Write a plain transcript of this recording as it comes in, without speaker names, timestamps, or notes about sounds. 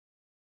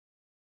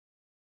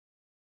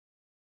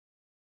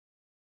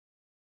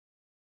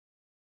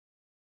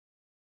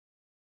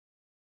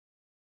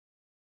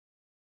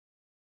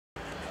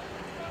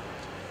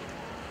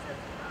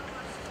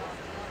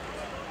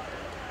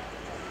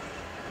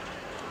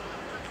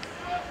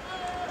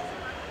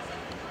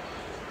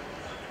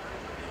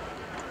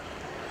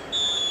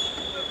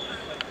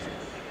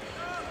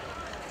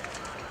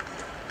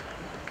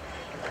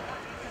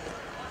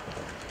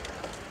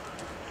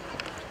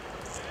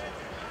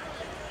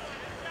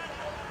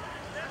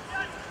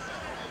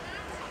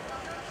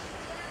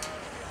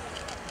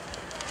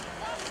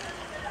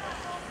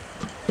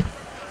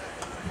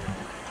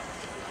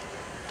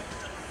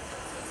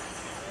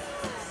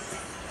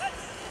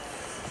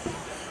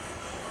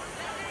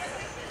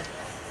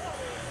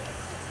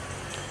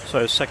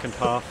So second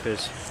half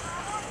is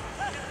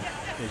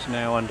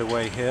now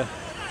underway here.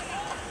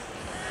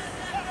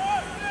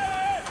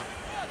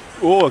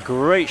 Oh, a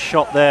great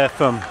shot there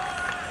from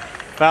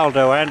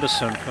Valdo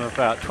Anderson from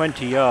about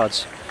 20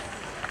 yards.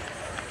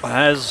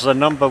 As the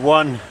number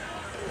 1,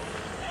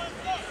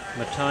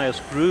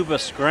 Matthias Gruber,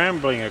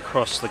 scrambling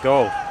across the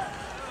goal.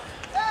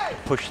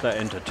 Push that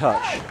into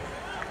touch.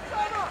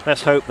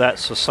 Let's hope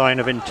that's a sign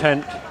of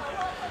intent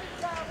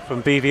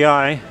from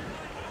BVI.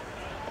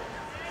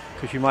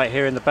 Because you might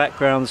hear in the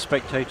background, the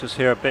spectators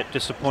here are a bit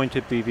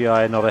disappointed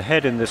BVI are not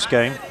ahead in this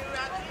game.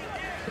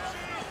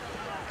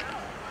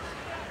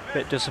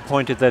 Bit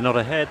disappointed they're not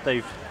ahead.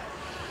 They've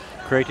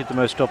created the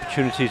most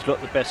opportunities,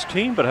 looked the best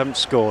team, but haven't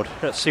scored.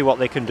 Let's see what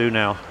they can do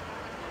now.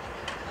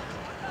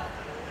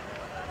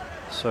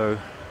 So,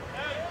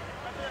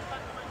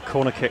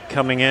 corner kick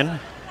coming in.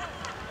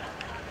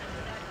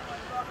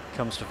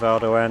 Comes to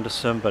Valdo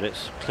Anderson, but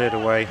it's cleared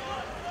away.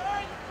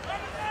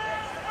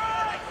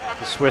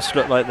 The Swiss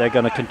look like they're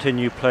going to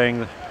continue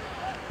playing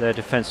their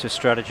defensive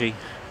strategy.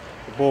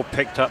 The ball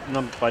picked up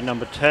by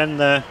number 10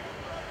 there.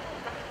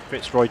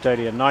 Fitzroy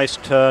Daly, a nice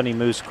turn. He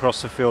moves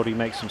across the field. He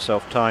makes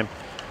himself time.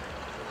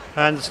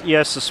 And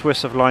yes, the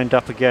Swiss have lined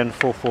up again,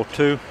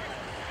 4-4-2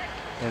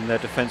 in their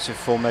defensive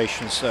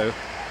formation. So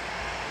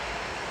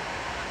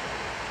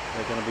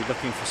they're going to be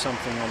looking for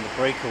something on the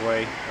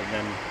breakaway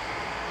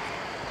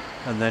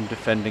and then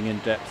defending in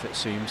depth, it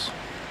seems.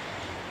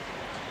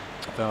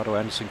 Valdo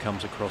Anderson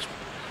comes across,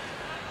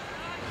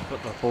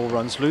 but the ball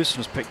runs loose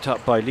and is picked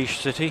up by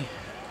Lietsch City,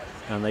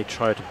 and they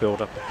try to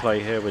build up a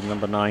play here with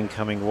number 9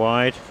 coming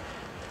wide.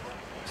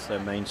 It's their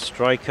main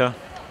striker.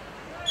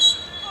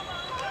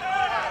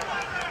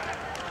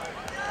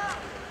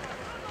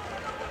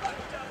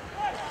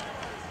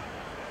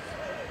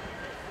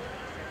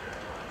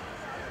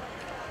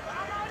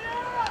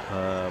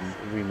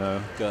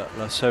 Remo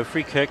Gertler. So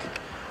free kick.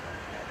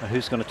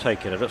 Who's going to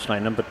take it? It looks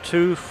like number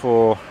 2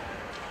 for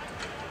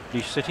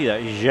Lietsch City. That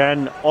is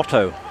Jean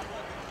Otto.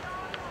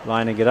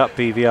 Lining it up.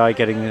 BVI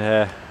getting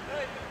their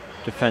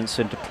defence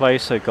into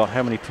place. They've got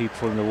how many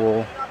people in the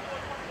wall?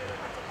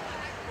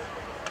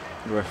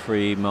 The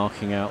referee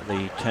marking out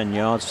the 10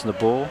 yards to the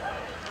ball.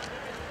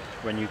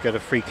 When you get a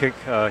free kick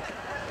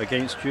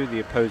against you,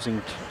 the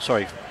opposing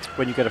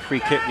when you get a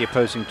free kick, the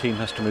opposing team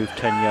has to move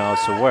 10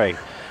 yards away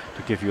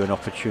to give you an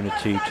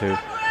opportunity to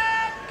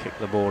kick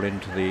the ball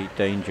into the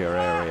danger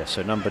area.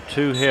 So number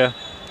 2 here,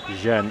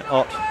 Jean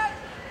Ott,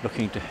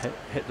 looking to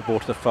hit the ball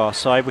to the far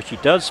side, which he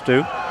does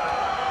do.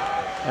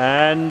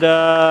 And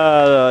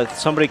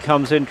somebody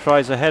comes in,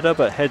 tries a header,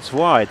 but heads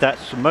wide.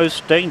 That's the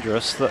most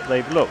dangerous that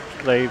they've looked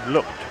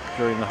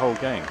during the whole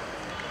game.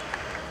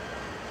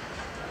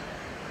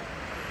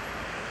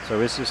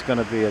 So is this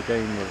going to be a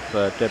game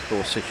of dead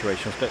ball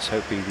situations? Let's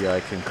hope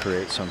BVI can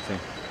create something.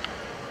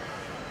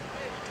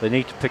 They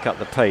need to pick up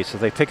the pace. If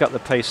they pick up the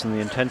pace and the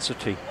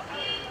intensity,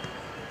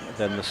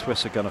 then the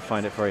Swiss are going to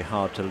find it very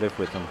hard to live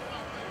with them.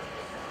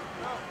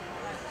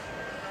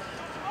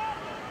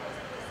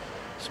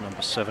 It's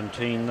number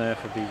 17 there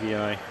for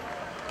BVI,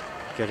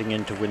 getting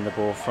in to win the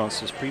ball.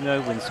 Francis Primo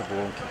wins the ball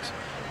and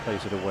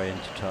plays it away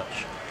into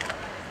touch.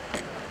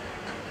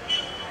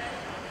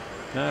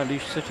 Now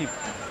Lietsch City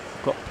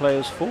got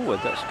players forward.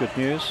 That's good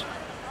news.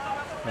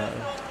 But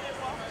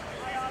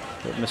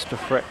Mr.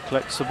 Freck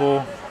collects the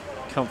ball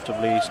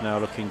comfortably. He's now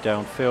looking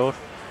downfield.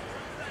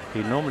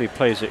 He normally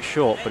plays it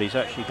short, but he's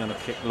actually going to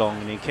kick long,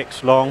 and he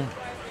kicks long.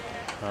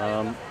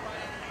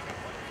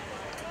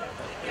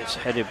 It's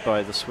headed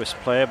by the Swiss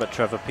player, but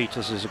Trevor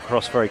Peters is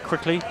across very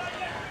quickly,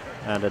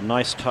 and a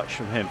nice touch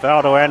from him.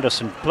 Valdo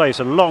Anderson plays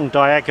a long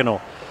diagonal,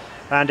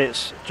 and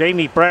it's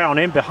Jamie Brown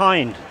in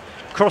behind,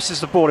 crosses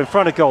the ball in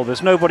front of goal.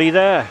 There's nobody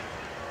there.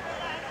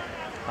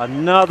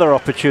 Another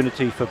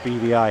opportunity for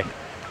BVI,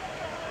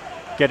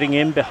 getting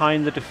in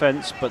behind the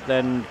defence, but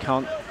then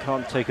can't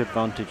take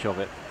advantage of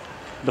it.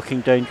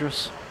 Looking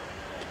dangerous.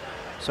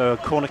 So a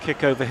corner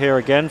kick over here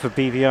again for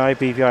BVI.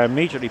 BVI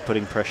immediately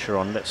putting pressure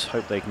on. Let's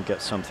hope they can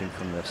get something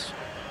from this.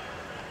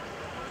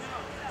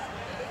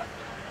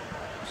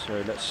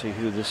 So let's see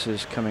who this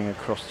is coming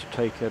across to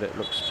take it. It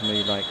looks to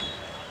me like,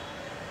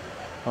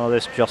 oh,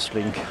 there's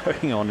jostling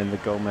going on in the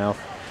goal mouth.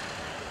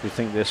 We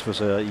think this was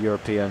a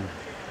European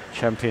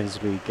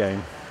Champions League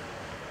game.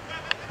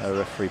 A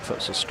referee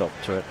puts a stop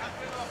to it.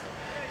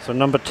 So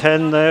number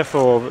 10 there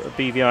for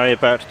BVI,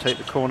 about to take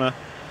the corner,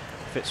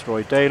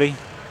 Fitzroy Daly.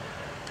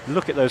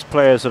 Look at those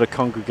players that are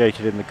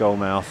congregated in the goal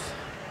mouth.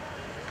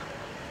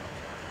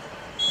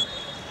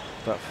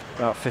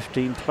 About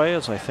 15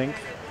 players, I think.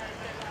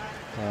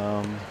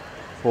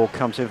 Ball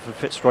comes in for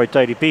Fitzroy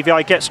Daly.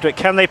 BVI gets to it.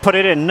 Can they put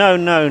it in? No,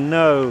 no,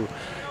 no.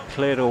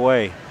 Cleared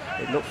away.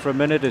 It looked for a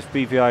minute as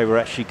BVI were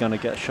actually going to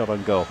get a shot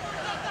on goal.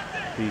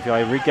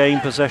 BVI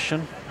regained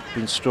possession.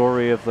 Been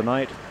story of the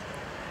night.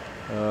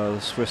 The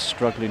Swiss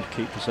struggling to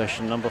keep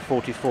possession. Number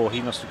 44,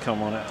 he must have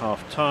come on at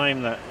half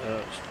time. That's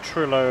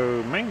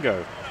Trillo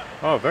Mango.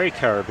 Oh, very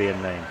Caribbean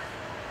name.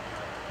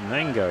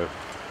 Mango.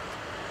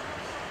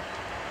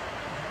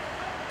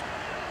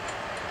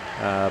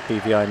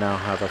 BVI now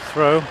have a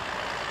throw.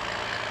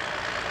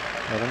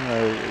 I don't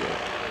know,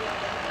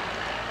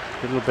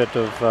 a little bit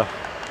of...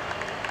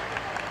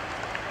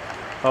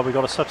 oh, we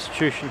got a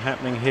substitution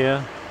happening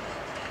here.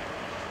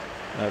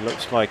 It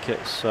looks like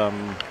it's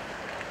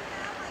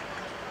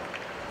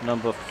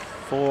number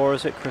 4,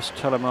 is it? Chris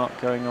Telemark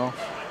going off.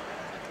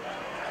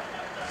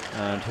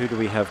 And who do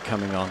we have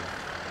coming on?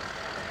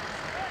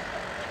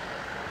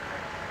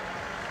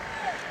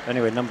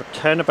 Anyway, number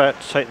 10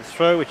 about to take the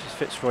throw, which is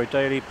Fitzroy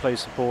Daly,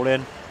 plays the ball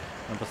in.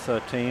 Number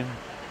 13,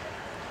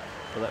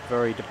 for that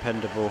very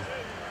dependable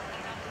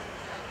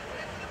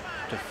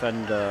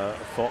defender,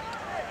 Fock,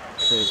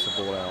 clears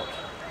the ball out.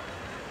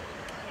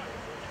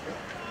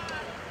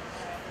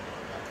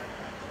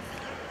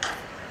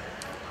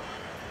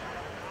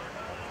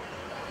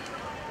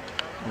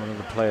 One of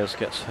the players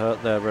gets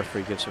hurt there,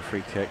 referee gives a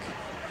free kick.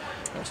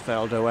 That's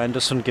Valdo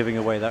Anderson giving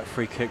away that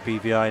free kick.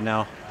 BVI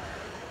now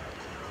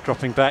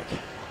dropping back.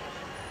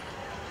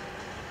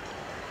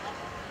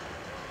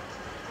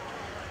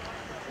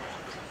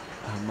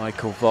 And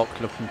Michael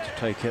Vock looking to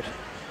take it.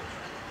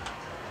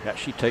 He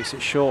actually takes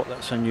it short,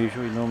 that's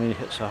unusual. He normally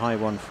hits a high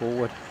one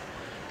forward.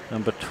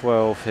 Number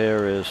 12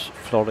 here is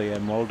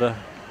Florian Mulder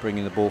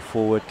bringing the ball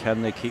forward.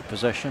 Can they keep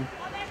possession?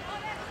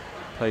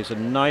 Plays a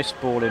nice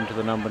ball into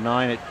the number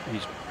 9.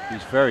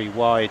 He's very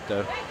wide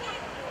though,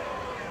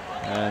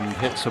 and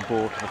hits a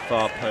ball to the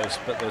far post,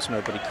 but there's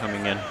nobody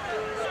coming in.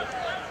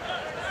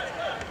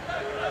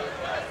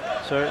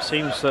 So it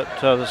seems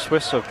that the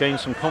Swiss have gained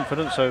some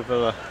confidence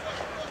over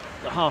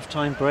the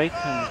half-time break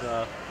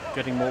and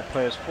getting more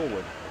players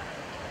forward.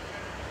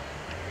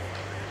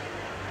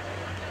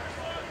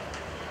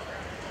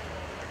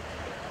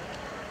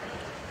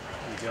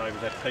 BVI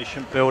with their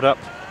patient build-up,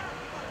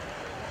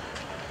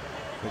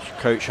 which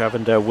Coach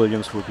Avondale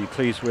Williams will be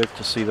pleased with,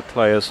 to see the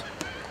players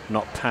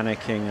not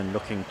panicking and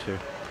looking to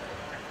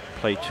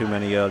play too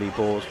many early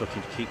balls,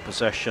 looking to keep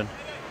possession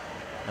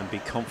and be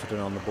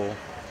confident on the ball.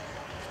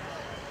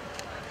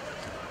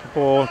 The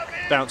ball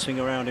bouncing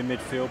around in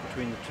midfield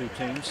between the two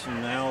teams,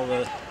 and now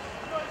the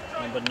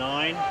number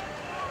 9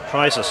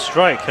 tries a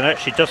strike and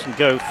actually doesn't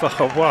go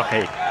far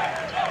wide.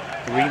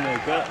 Remo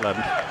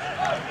Gertland.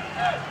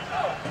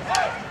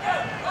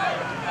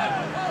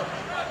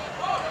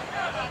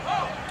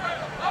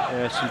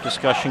 There's some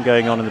discussion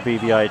going on in the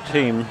BVI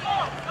team.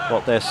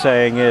 What they're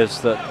saying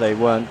is that they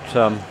weren't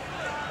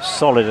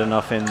solid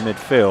enough in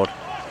midfield.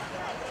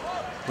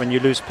 When you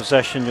lose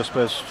possession, you're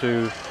supposed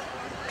to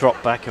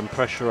drop back and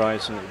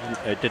pressurize, and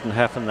it didn't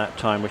happen that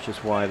time, which is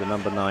why the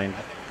number 9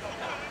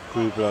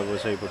 Grubler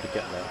was able to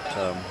get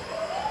that,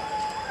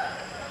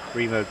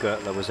 Remo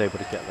Gertler was able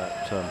to get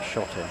that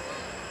shot in.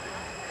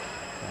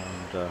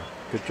 And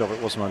good job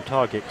it wasn't on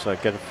target, because I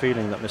get a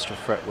feeling that Mr.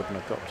 Fret wouldn't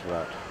have got to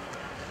that.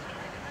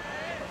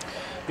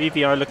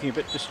 BVI looking a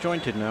bit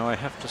disjointed now, I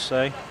have to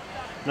say.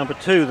 Number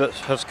 2 that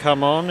has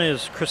come on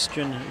is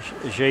Christian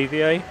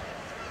Javier.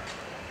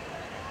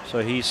 So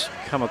he's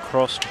come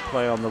across to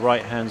play on the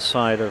right-hand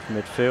side of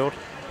midfield.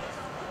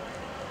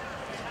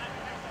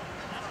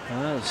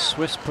 The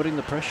Swiss putting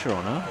the pressure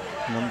on her.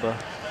 Number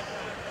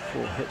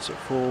 4 hits it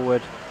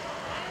forward.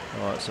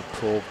 Oh, it's a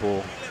poor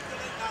ball.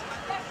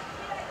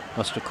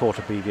 Must have caught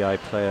a BVI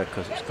player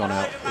because it's gone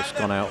out. It's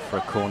gone out for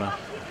a corner.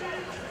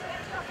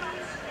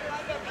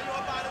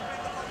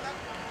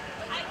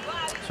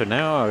 So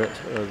now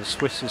the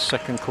Swiss'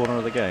 second corner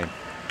of the game.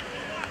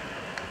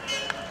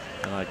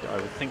 And I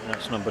would think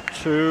that's number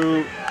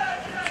 2.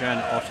 Jan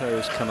Otto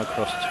has come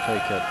across to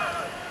take it.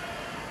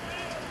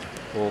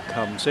 Ball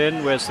comes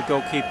in. Where's the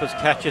goalkeeper's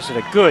catches it?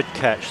 A good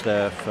catch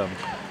there from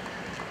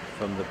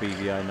the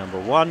BVI number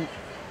 1.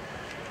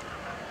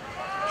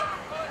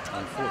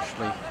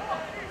 Unfortunately,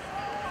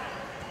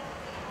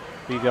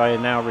 BVI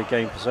now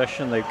regain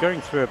possession. They're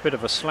going through a bit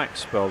of a slack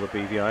spell, the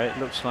BVI. It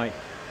looks like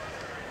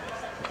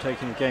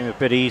taking the game a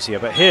bit easier,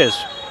 but here's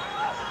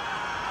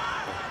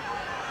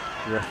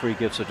the referee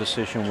gives a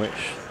decision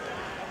which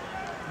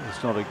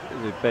is not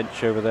the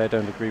bench over there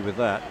don't agree with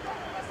that.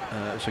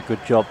 It's a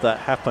good job that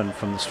happened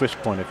from the Swiss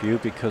point of view,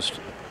 because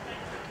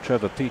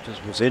Trevor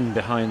Peters was in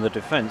behind the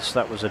defence.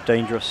 That was a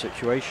dangerous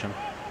situation,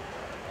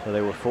 so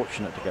they were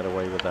fortunate to get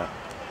away with that.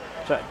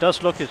 So it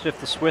does look as if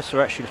the Swiss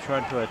are actually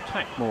trying to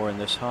attack more in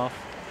this half.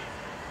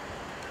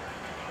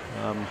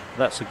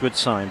 That's a good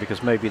sign,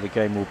 because maybe the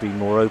game will be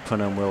more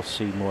open and we'll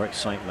see more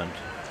excitement.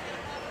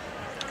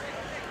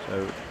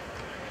 So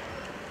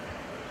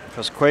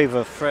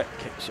Vasqueva Fret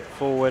kicks it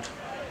forward,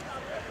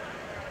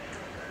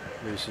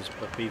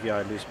 but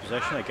BVI lose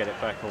possession. They get it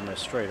back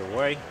almost straight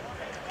away.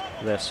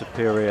 Their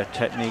superior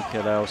technique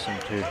allows them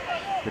to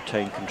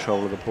retain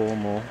control of the ball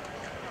more.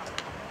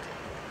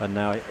 And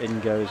now in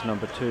goes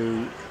number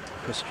 2,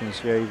 Christian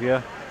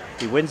Xavier.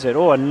 He wins it.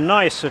 Oh, a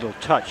nice little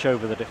touch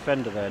over the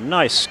defender there.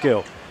 Nice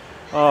skill.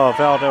 Oh,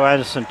 Valdo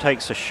Anderson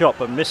takes a shot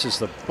but misses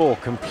the ball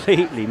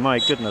completely. My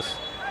goodness.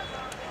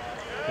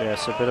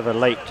 Yes, a bit of a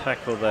late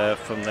tackle there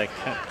from their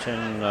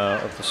captain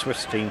of the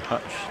Swiss team,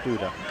 Hutch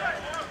Studer.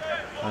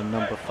 And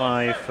number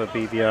 5 for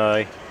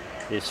BVI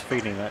is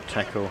feeling that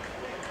tackle.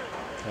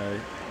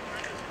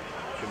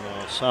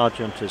 Jamal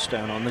Sargent is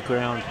down on the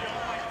ground.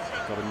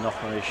 got a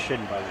knock on his shin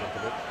by the look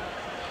of it.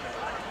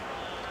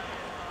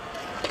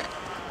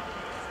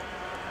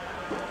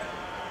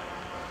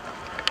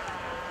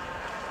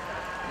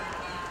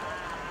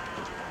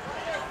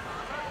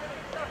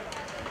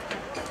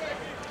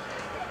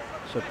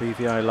 So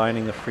BVI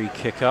lining the free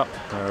kick up.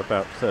 They're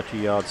about 30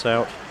 yards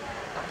out.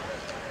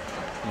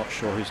 Not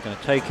sure who's going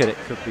to take it. It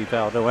could be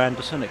Valdo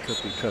Anderson. It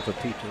could be Trevor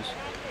Peters.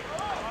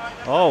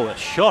 Oh, a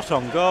shot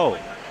on goal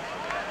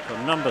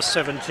from number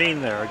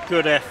 17 there. A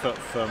good effort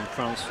from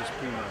Francis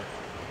Primo.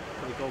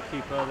 For the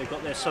goalkeeper, they've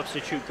got their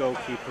substitute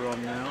goalkeeper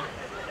on now.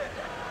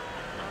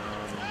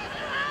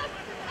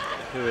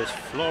 Who is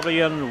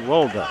Florian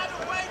Walder.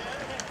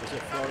 Is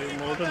it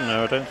Florian Walder?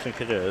 No, I don't think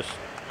it is.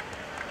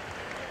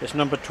 It's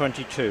number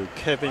 22,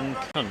 Kevin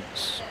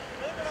Kuntz.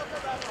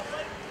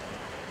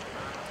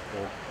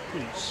 Or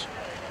Kuntz,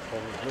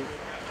 probably.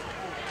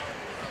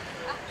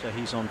 So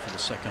he's on for the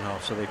second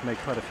half. So they've made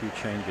quite a few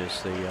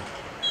changes, the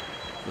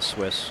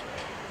Swiss.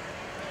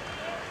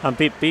 And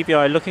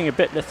BVI looking a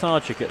bit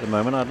lethargic at the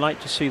moment. I'd like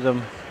to see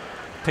them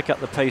pick up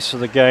the pace of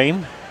the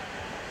game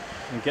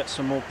and get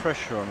some more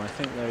pressure on. I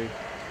think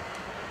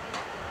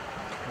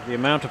the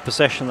amount of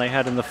possession they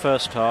had in the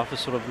first half has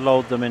sort of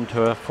lulled them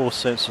into a false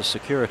sense of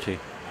security.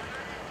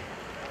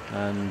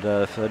 And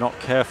if they're not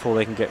careful,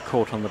 they can get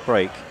caught on the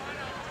break.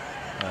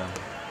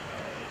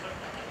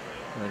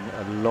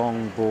 A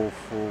long ball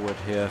forward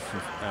here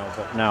from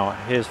Albert. Now,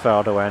 here's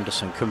Valdo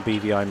Anderson. Can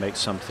BVI make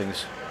some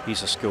things?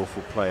 He's a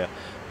skillful player.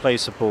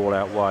 Plays the ball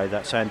out wide.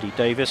 That's Andy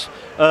Davis.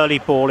 Early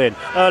ball in.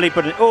 Early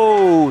but in.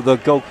 Oh, the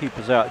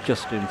goalkeeper's out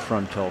just in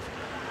front of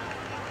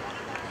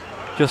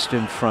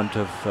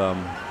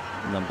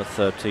number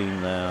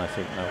 13 there. I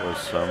think that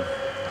was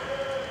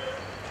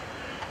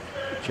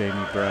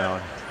Jamie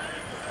Brown.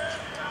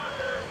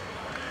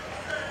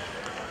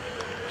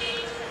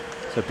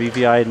 So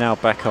BVI now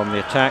back on the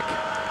attack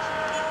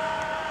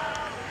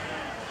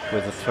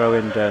with a throw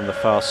in down the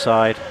far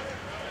side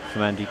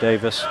from Andy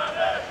Davis.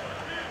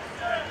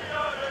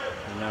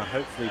 And now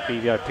hopefully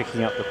BVI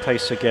picking up the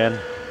pace again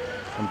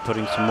and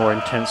putting some more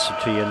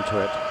intensity into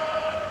it.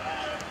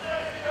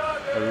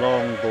 A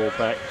long ball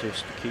back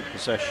just to keep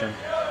possession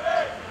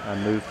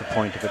and move the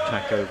point of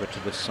attack over to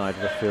this side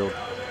of the field.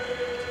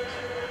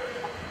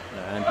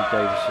 Now Andy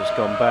Davis has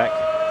gone back,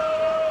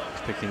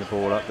 picking the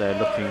ball up there,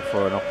 looking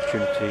for an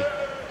opportunity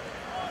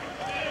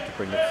to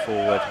bring it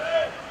forward.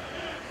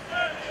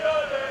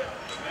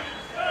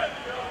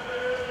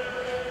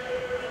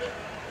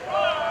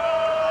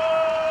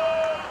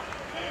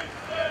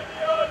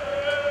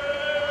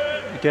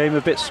 The game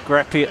a bit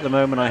scrappy at the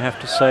moment, I have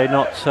to say.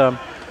 Not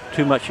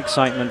too much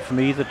excitement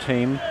from either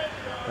team.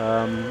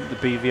 The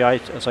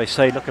BVI, as I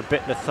say, look a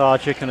bit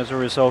lethargic, and as a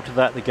result of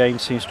that, the game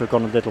seems to have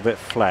gone a little bit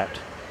flat.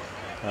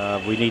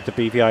 We need the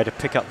BVI to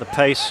pick up the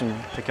pace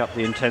and pick up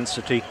the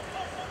intensity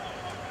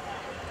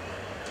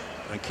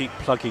and keep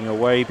plugging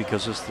away,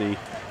 because as the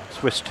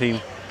Swiss team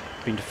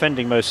have been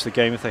defending most of the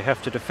game, if they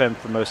have to defend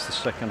for most of the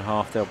second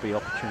half, there'll be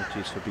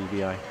opportunities for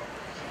BVI.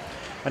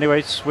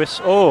 Anyway,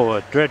 Swiss, oh,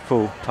 a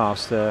dreadful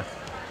pass there.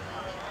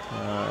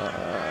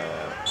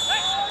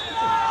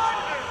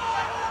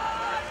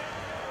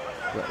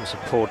 That was a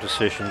poor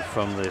decision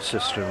from the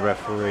assistant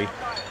referee.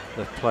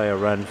 The player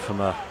ran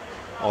from a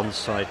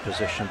onside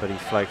position, but he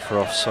flagged for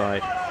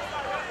offside.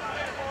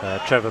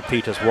 Trevor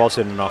Peters was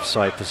in an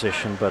offside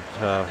position, but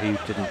he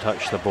didn't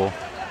touch the ball.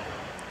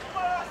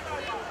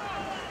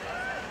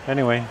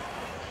 Anyway,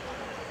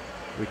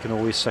 we can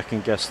always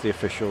second guess the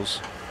officials.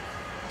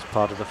 It's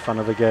part of the fun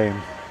of the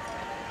game.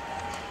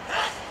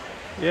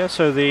 Yeah,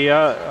 so the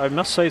I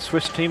must say,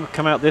 Swiss team have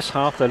come out this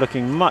half. They're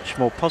looking much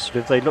more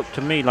positive. They look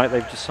to me like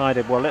they've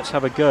decided, well, let's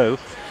have a go.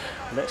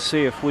 Let's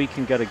see if we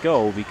can get a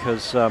goal,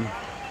 because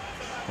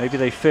maybe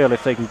they feel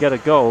if they can get a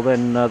goal,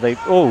 then they...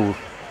 Oh,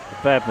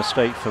 a bad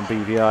mistake from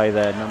BVI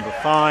there. Number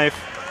 5.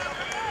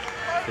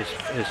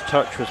 His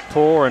touch was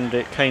poor, and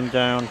it came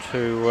down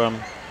to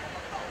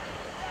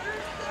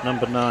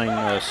number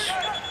 9,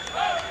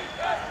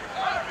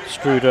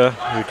 Struder,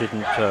 who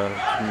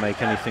didn't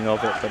make anything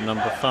of it, but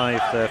number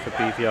 5 there for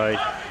BVI,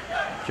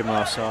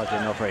 Jamar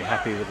Sargent, not very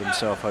happy with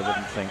himself, I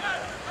wouldn't think.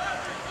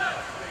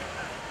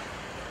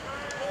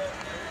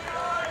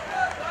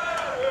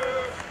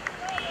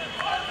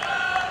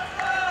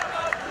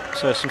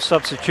 So some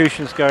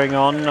substitutions going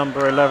on.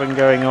 Number 11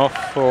 going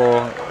off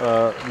for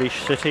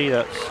Lietsch City,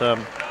 that's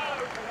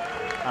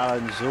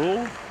Alan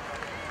Zuhl.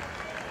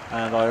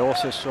 And I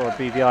also saw a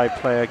BVI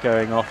player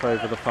going off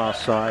over the far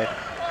side.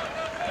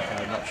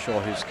 I'm not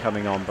sure who's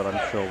coming on, but I'm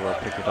sure we'll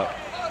pick it up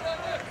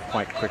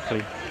quite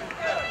quickly.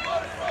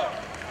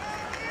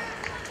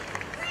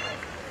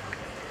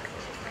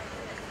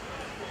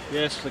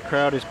 Yes, the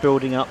crowd is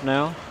building up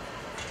now.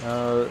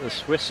 The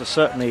Swiss are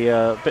certainly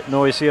a bit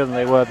noisier than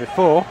they were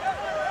before.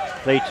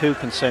 They too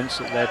can sense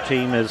that their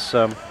team is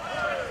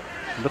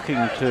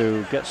looking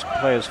to get some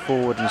players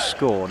forward and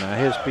score. Now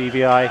here's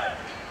BVI,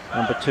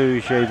 number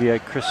 2, Javier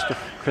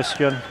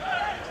Christian.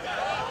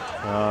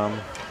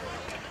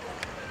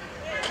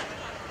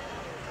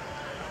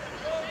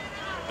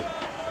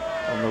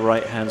 On the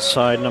right-hand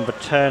side. Number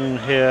 10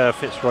 here,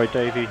 Fitzroy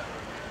Davey,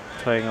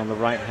 playing on the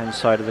right-hand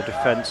side of the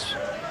defence,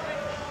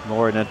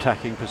 more in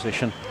attacking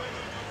position.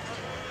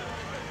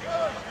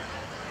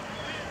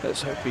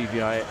 Let's hope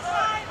BVI.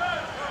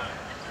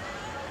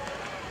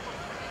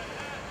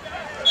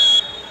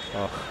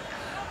 Oh,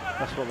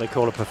 that's what they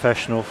call a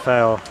professional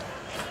foul.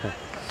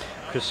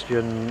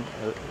 Christian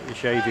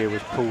Xavier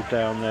was pulled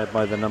down there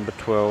by the number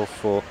 12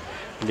 for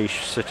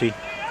Lietsch City.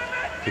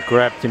 He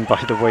grabbed him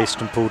by the waist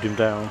and pulled him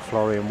down,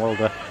 Florian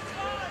Walder.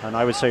 And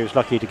I would say he was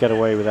lucky to get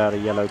away without a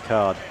yellow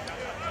card.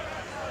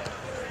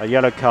 A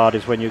yellow card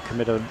is when you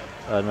commit an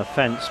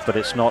offence, but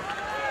it's not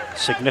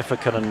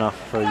significant enough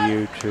for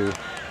you to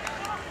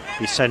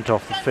be sent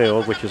off the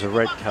field, which is a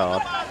red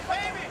card.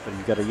 But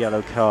you get a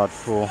yellow card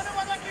for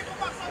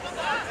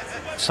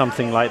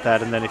something like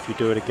that, and then if you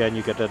do it again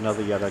you get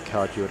another yellow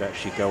card, you would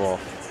actually go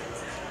off.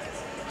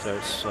 So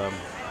it's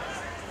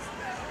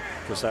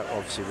because that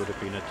obviously would have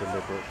been a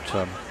deliberate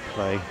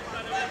play.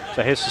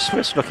 So here's the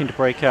Swiss looking to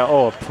break out.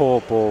 Oh, a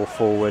poor ball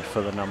forward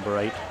for the number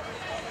 8.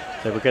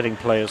 They were getting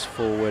players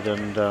forward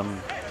and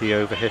he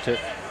overhit it.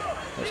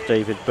 That's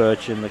David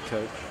Burgin, the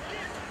coach.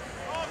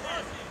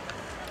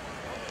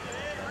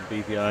 And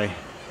BVI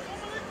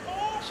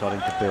starting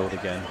to build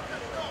again.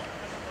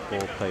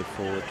 Ball played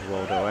forward to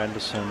Waldo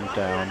Anderson,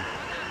 down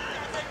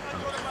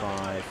number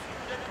 5,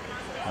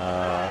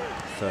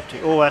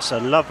 30. Oh, that's a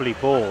lovely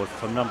ball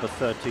from number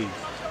 13.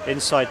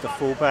 Inside the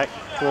fullback,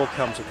 ball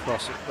comes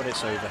across it, but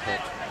it's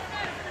overhit.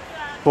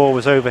 Ball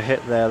was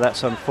overhit there.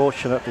 That's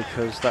unfortunate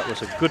because that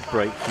was a good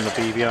break from the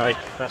BVI.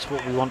 That's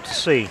what we want to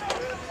see.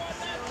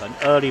 An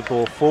early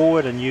ball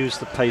forward and use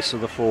the pace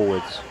of the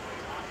forwards.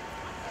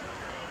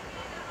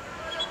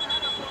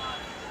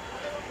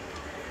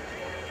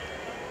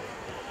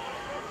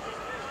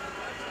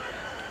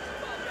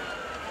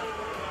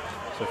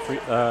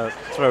 So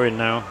throw in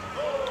now,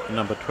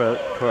 number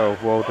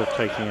 12, Walder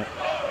taking it.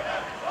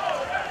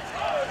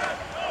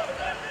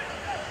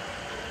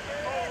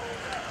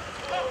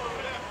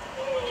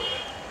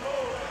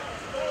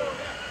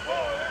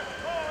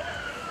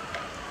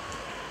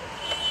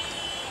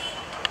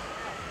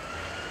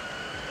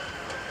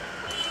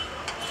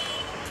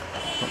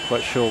 Not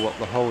quite sure what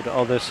the hold.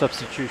 Oh, there's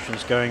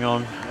substitutions going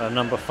on.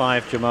 Number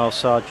 5, Jamal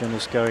Sargent,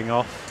 is going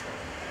off.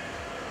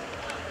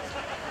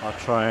 I'll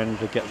try and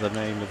get the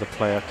name of the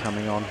player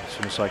coming on as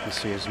soon as I can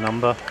see his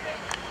number.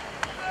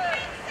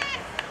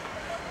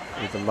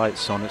 With the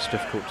lights on, it's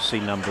difficult to see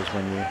numbers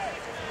when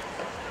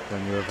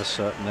you're of a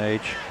certain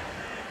age.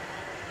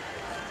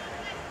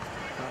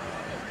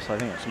 So I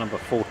think it's number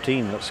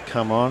 14 that's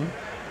come on,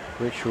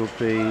 which will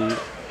be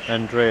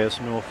Andreas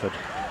Norford.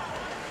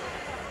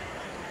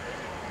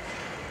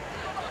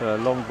 So a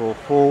long ball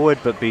forward,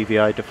 but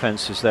BVI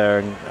defence is there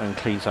and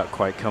cleans up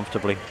quite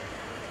comfortably.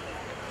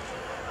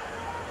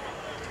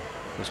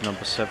 There's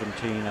number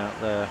 17 out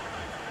there.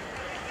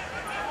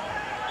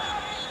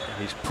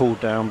 He's pulled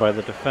down by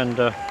the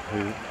defender,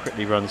 who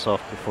quickly runs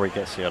off before he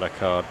gets the yellow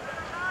card.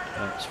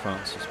 That's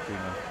Francis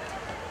Bruno.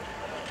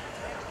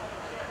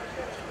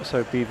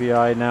 So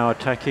BVI now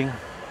attacking.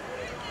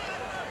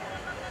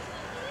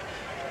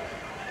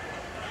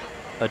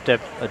 A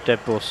dead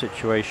ball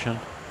situation.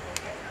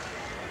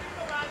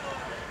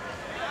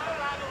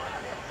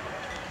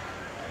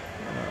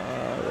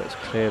 That's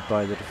cleared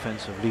by the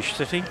defence of Lietsch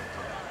City.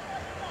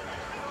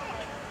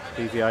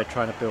 BVI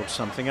trying to build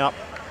something up,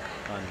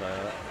 and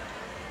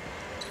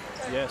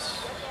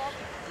yes,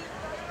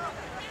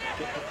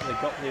 they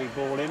got the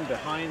ball in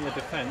behind the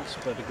defence,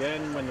 but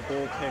again when the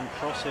ball came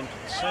cross into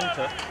the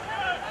centre.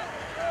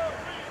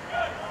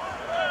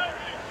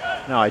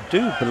 Now I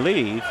do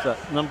believe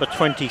that number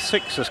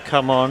 26 has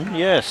come on.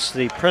 Yes,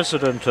 the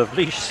president of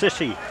Lietsch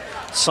City,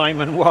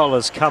 Simon Wall,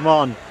 has come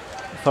on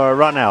for a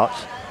run out.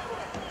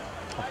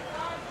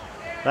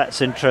 That's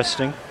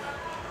interesting.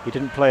 He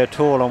didn't play at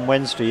all on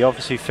Wednesday. He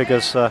obviously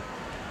figures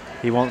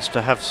he wants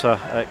to have some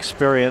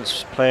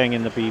experience playing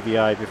in the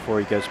BVI before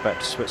he goes back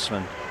to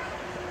Switzerland.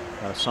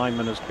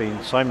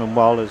 Simon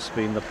Wall has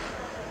been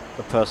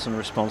the person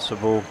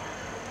responsible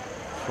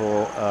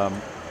for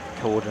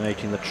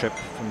coordinating the trip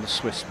from the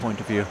Swiss point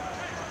of view.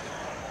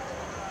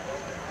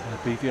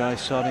 BVI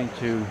starting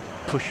to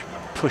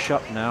push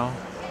up now,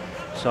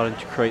 starting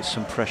to create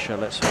some pressure.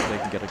 Let's hope they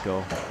can get a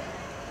goal.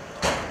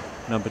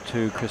 Number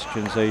 2,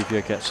 Christian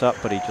Xavier, gets up,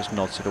 but he just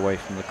nods it away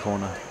from the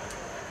corner.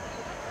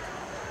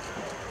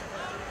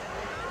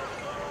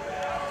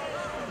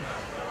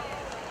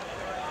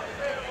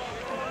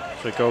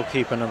 So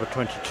goalkeeper number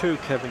 22,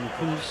 Kevin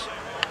Kunz,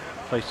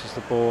 places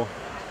the ball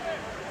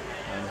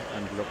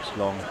and looks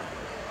long.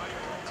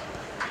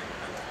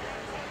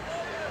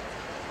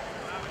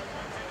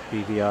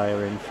 BVI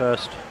are in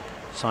first.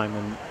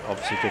 Simon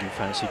obviously didn't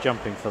fancy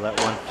jumping for that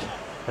one.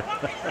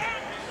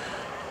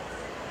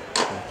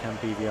 Can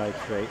BVI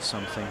create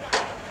something?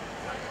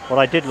 What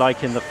I did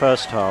like in the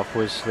first half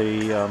was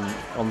the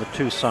on the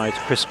two sides,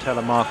 Chris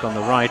Telemark on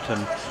the right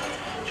and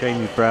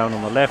Jamie Brown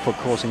on the left were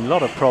causing a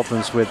lot of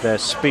problems with their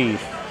speed,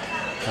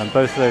 and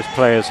both of those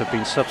players have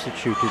been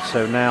substituted,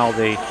 so now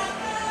the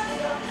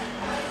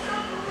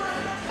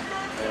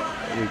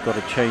we've got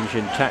a change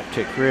in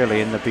tactic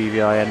really in the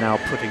BVI, and now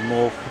putting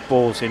more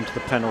balls into the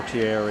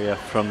penalty area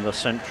from the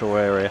central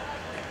area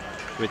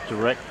with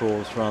direct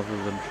balls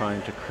rather than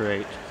trying to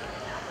create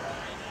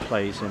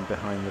plays in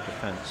behind the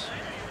defence.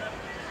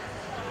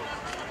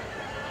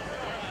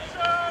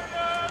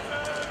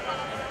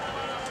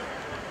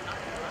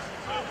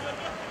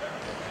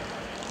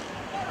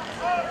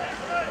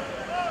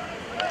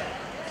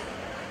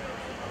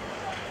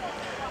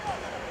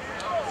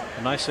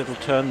 A nice little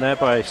turn there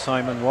by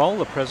Simon Wall,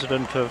 the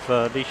president of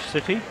Lietsch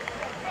City.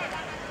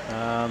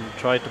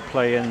 Tried to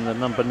play in the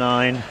number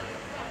 9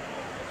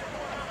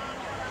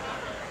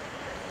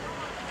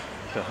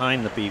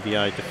 behind the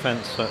BVI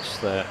defence. That's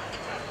their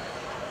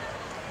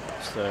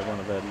one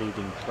of their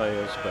leading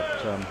players,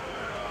 but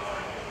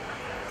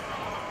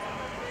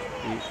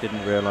he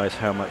didn't realise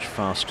how much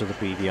faster the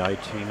BVI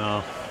team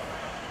are.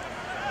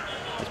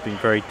 It's been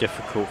very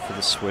difficult for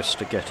the Swiss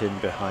to get in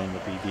behind the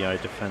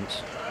BVI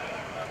defence.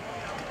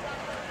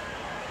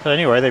 So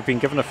anyway, they've been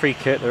given a free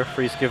kick. The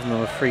referee's given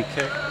them a free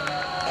kick.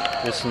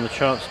 Gives them the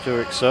chance to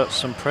exert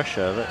some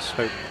pressure. Let's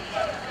hope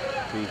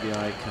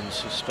BVI can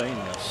sustain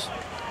this.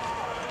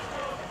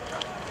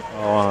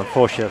 Oh,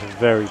 unfortunately, that's a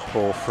very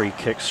poor free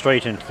kick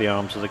straight into the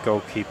arms of the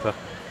goalkeeper.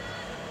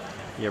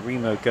 Yeah,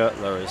 Remo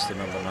Gertler is the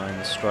number 9,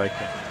 the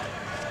striker.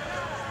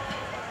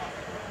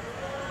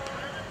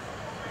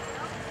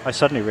 I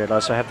suddenly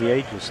realised I have the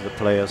ages of the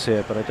players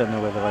here, but I don't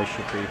know whether I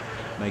should be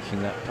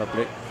making that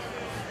public.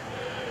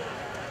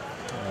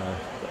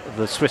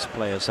 The Swiss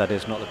players, that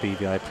is, not the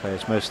BVI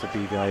players. Most of the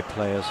BVI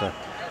players are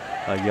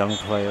young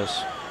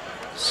players,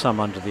 some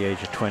under the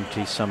age of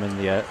 20, some in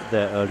their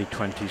early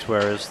 20s,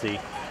 whereas the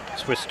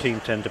Swiss team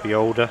tend to be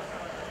older.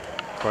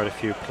 Quite a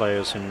few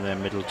players in their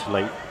middle to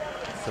late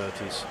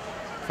 30s.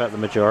 In fact, the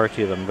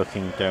majority of them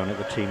looking down at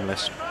the team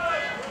list.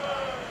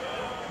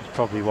 It's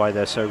probably why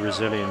they're so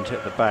resilient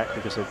at the back,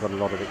 because they've got a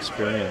lot of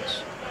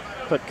experience.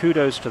 But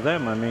kudos to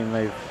them. I mean,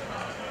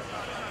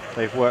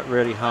 they've worked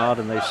really hard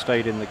and they've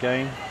stayed in the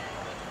game,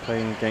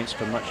 playing against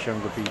a much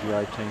younger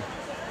BVI team.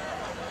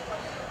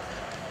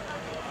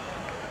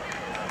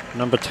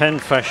 Number 10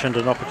 fashioned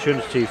an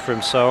opportunity for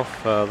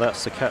himself.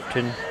 That's the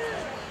captain,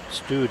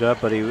 Studer,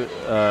 but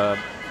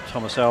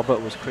Thomas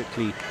Albert was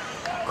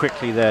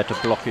quickly there to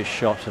block his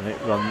shot, and it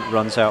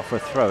runs out for a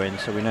throw-in.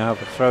 So we now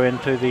have a throw-in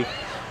to the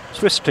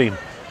Swiss team.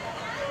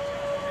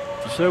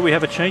 So we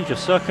have a change of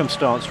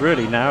circumstance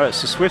really now.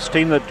 It's the Swiss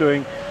team that are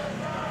doing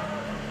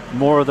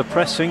more of the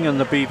pressing and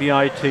the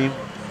BVI team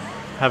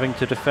having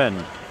to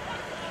defend.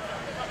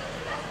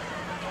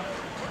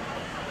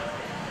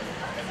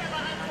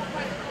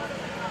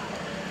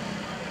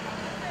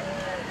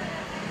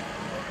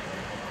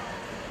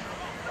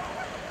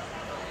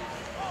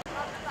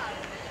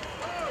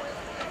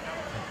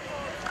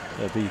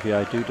 The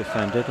BVI do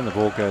defend it, and the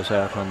ball goes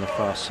out on the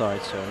far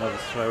side, so another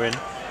throw-in,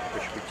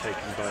 which will be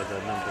taken by the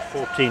number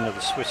 14 of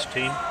the Swiss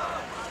team,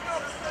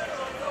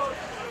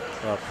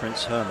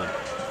 Prince Hermann.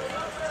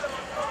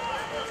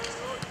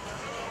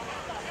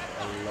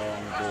 A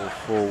long ball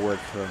forward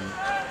from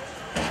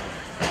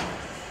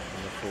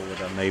the forward,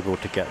 unable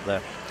to get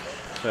there.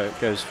 So it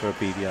goes for a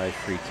BVI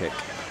free kick.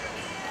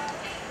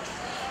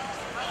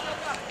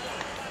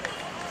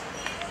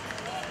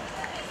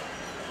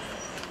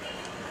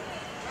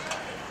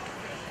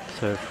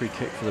 So free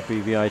kick for the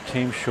BVI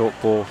team, short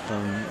ball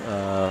from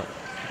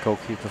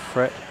goalkeeper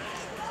Fret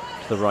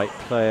to the right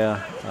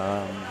player.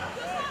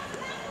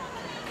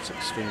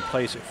 16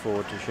 plays it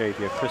forward to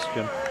Xavier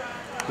Christian,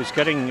 who's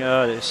getting,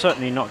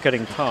 certainly not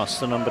getting past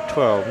the number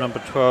 12. Number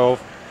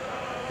 12,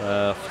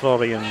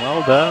 Florian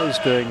Mulder, is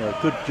doing a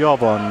good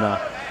job on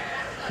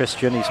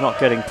Christian. He's not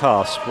getting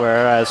past,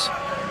 whereas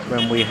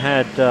when we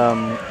had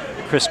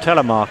Chris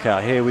Telemark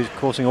out here, he was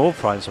causing all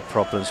kinds of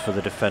problems for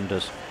the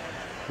defenders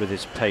with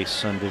his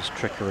pace and his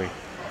trickery.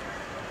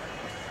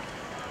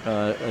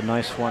 A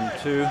nice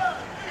 1-2.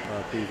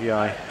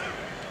 BVI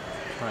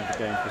trying to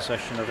gain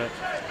possession of it.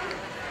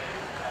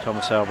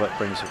 Thomas Albert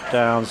brings it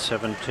down.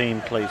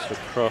 17 plays the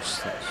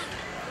cross. That's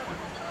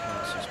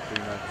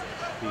Bruno.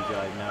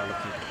 BVI now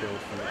looking to build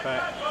from the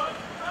back.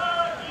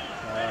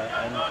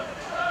 And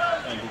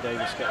Andy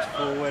Davis gets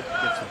forward,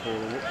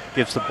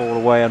 gives the ball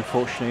away,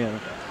 unfortunately,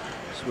 and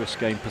Swiss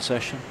gain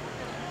possession.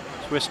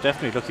 Swiss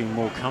definitely looking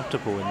more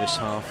comfortable in this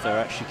half. They're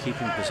actually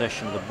keeping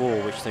possession of the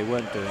ball, which they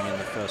weren't doing in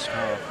the first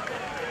half.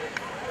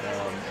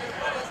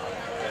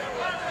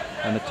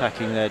 And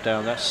attacking there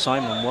down, that's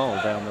Simon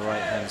Wall down the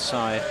right hand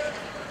side.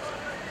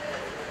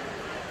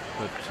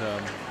 But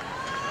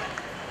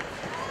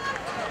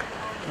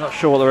not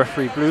sure what the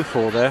referee blew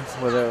for there,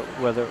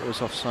 whether it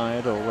was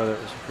offside or whether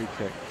it was a free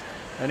kick.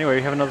 Anyway,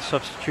 we have another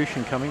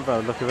substitution coming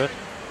by the look of it.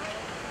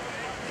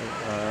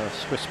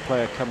 Swiss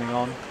player coming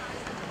on.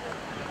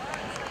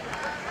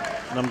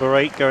 Number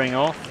 8 going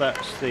off,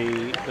 that's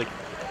the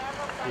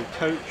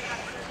coach,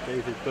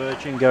 David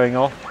Bergin, going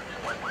off.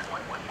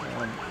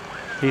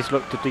 He's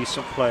looked a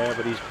decent player,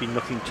 but he's been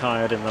looking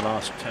tired in the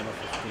last 10 or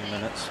 15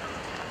 minutes.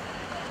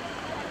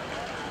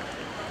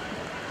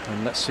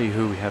 And let's see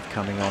who we have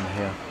coming on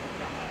here.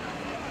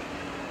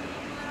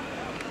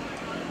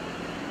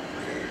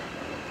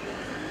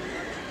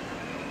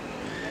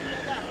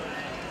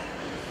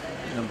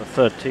 Number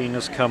 13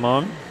 has come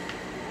on.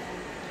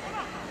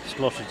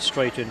 Slotted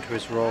straight into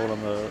his role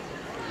on the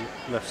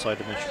left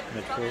side of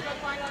midfield.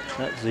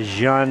 That's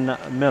Jean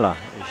Miller.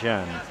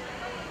 Jean.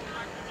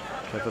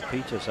 Trevor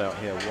Peters out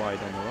here wide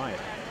on the right.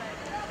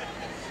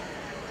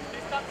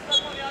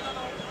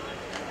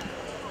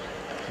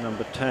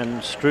 Number 10,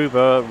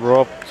 Struber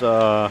robbed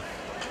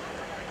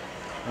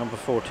number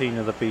 14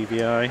 of the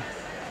BVI,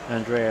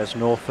 Andreas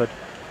Norford.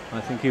 I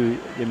think he,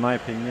 in my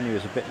opinion, he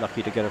was a bit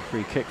lucky to get a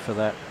free kick for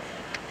that,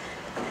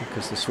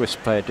 because the Swiss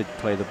player did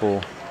play the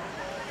ball.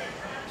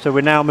 So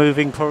we're now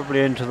moving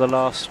probably into the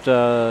last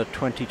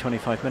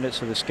 20-25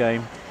 minutes of this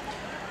game,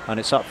 and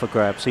it's up for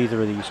grabs.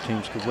 Either of these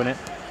teams could win it.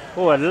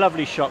 Oh, a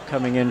lovely shot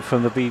coming in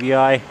from the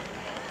BVI.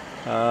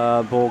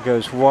 Ball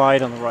goes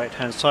wide on the right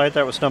hand side.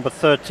 That was number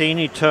 13.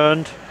 He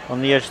turned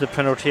on the edge of the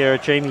penalty area,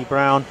 Jamie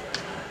Brown,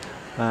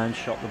 and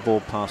shot the ball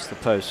past the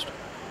post.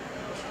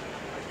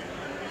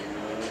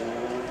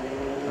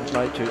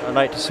 I'd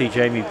like to see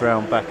Jamie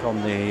Brown back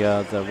on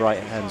the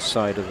right hand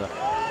side of the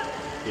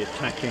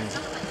attacking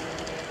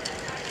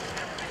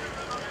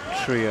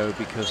trio,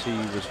 because he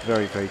was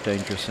very, very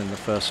dangerous in the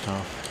first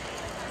half.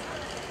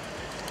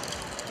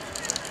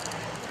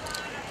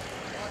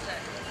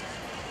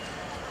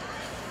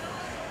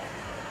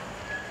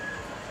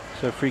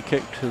 So free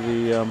kick to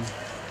the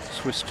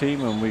Swiss team,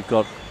 and we've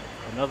got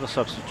another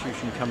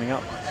substitution coming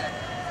up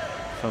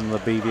from the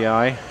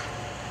BVI.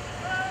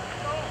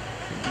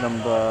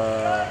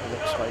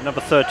 Number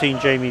 13,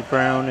 Jamie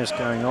Brown, is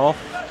going off.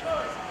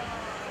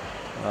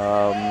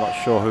 I'm not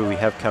sure who we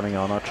have coming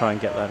on. I'll try and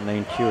get that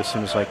name to you as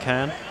soon as I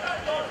can.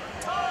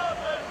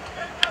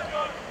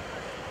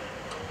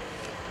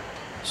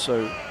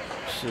 So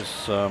this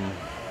is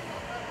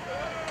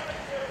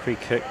free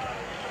kick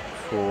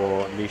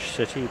for Lietsch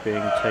City,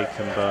 being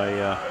taken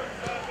by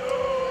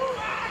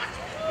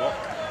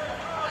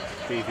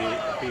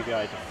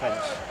BVI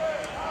defence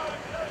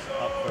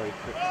up very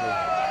quickly.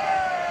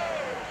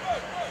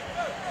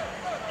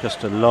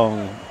 Just a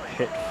long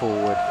hit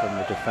forward from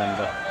the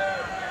defender.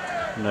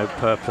 No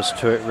purpose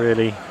to it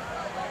really.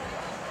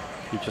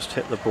 He just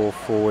hit the ball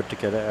forward to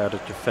get it out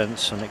of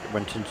defence, and it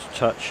went into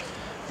touch.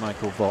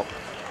 Michael Vogt.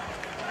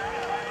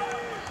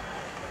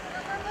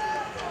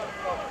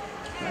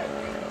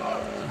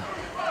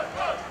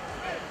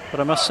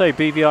 But I must say,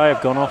 BVI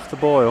have gone off the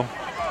boil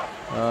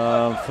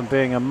from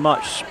being the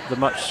much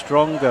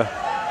stronger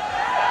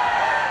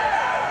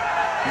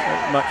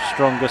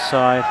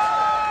side.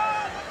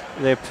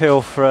 They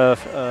appeal for a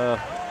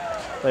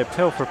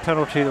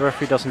penalty. The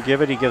referee doesn't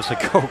give it. He gives a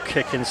goal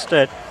kick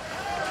instead.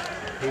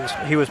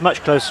 He was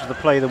much closer to the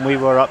play than we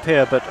were up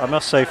here, but I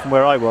must say, from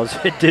where I was,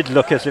 it did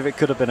look as if it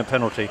could have been a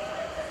penalty.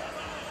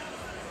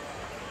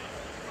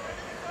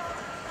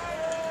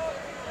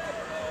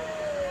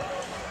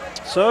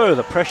 So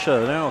the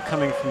pressure now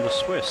coming from the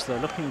Swiss. They're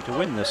looking to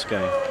win this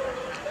game.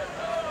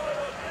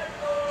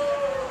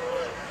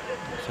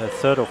 It's their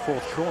third or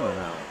fourth corner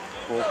now.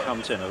 Ball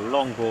comes in, a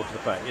long ball to the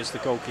back. Is the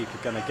goalkeeper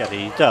going to get it?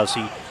 He does.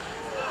 He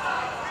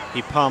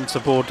palms the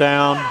ball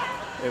down.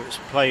 It was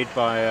played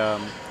by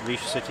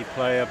Lietsch City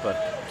player, but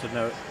to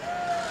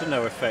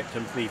no effect,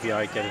 and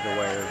BVI get it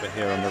away over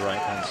here on the right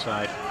hand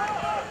side.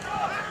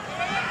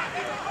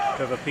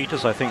 Trevor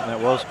Peters, I think that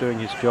was, doing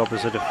his job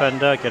as a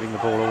defender, getting the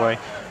ball away.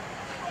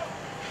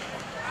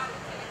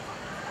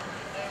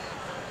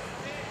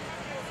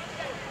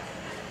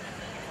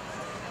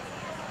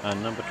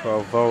 And number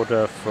 12,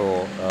 Volder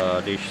for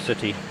Lietsch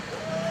City,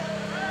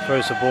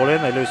 throws the ball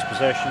in. They lose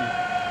possession.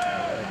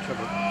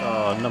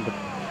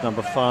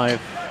 Number 5,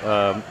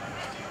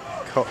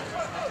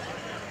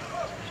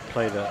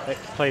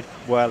 played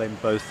well in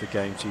both the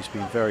games. He's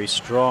been very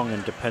strong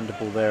and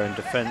dependable there in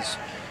defence.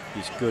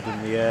 He's good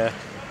in the air,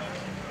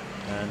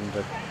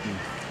 and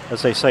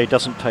as they say,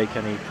 doesn't take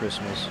any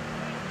prisoners,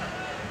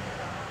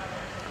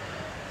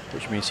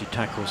 which means he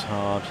tackles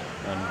hard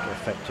and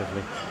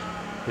effectively.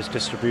 His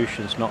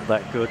distribution's not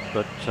that good,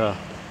 but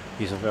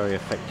he's a very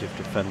effective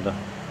defender.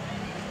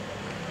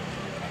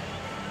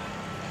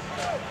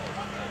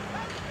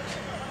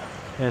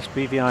 Yes,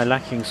 BVI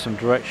lacking some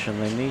direction.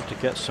 They need to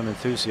get some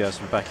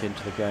enthusiasm back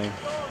into the game.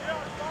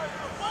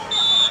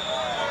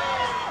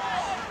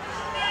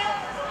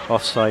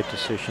 Offside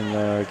decision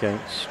there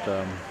against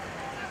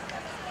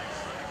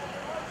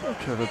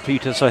Trevor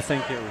Peters. I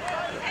think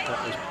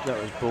that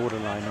was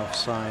borderline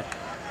offside.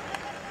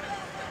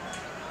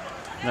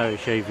 No,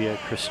 Xavier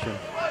Christian,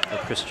 or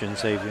Christian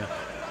Xavier.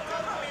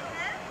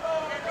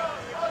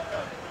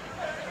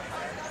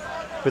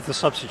 With the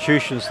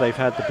substitutions they've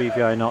had, the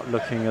BVI not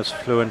looking as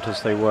fluent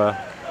as they were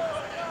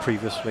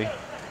previously.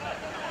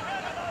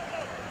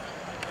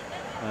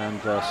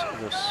 And the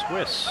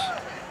Swiss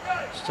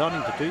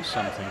starting to do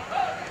something.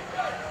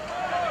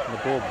 And the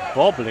ball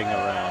bobbling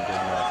around in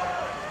there.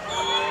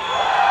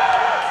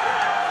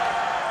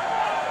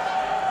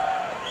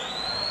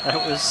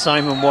 That was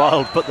Simon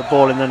Wilde put the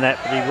ball in the net,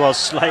 but he was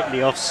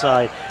slightly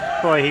offside.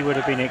 Boy, he would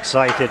have been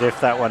excited if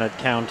that one had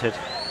counted.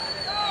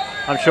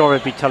 I'm sure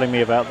he'd be telling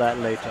me about that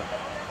later.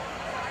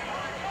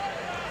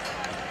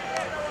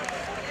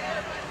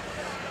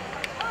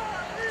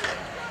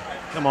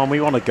 Come on,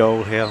 we want a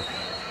goal here.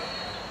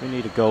 We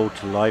need a goal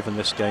to liven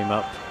this game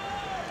up.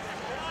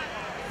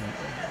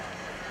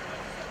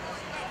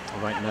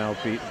 Right now,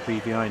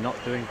 BVI not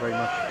doing very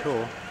much at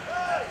all.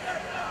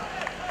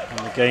 And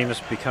the game has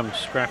become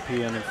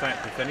scrappy, and in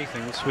fact, if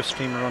anything, the Swiss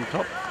team are on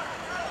top.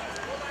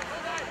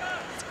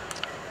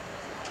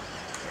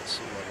 Let's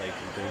see what they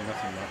can do,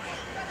 nothing much.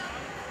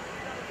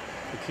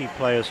 The key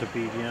players of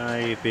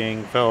BVI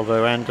being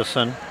Valdo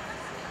Anderson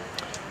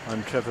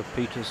and Trevor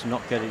Peters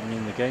not getting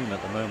in the game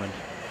at the moment.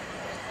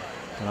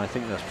 And I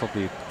think that's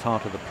probably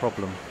part of the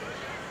problem.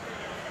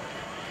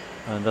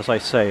 And as I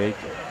say,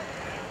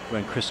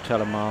 when Chris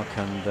Telemark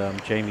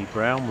and Jamie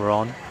Brown were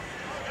on,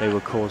 they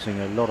were causing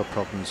a lot of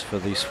problems for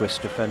the Swiss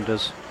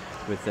defenders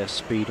with their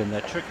speed and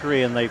their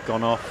trickery, and they've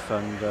gone off,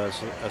 and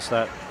as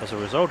a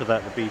result of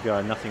that, the BVI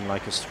are nothing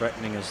like as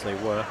threatening as they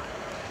were.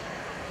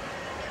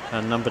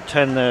 And number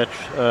 10 there,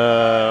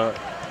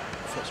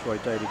 Fitzroy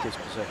Daly gives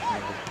possession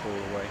of the ball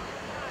away.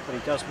 But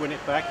he does win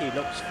it back. He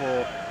looks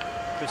for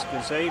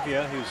Christian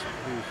Xavier, who's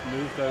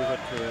moved over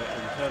to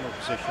an internal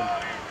position.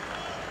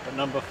 But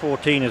number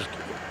 14 is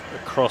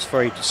across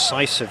very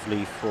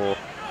decisively for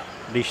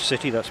Lietsch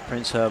City. That's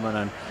Prince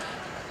Herman,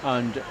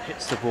 and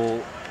hits the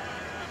ball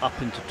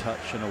up into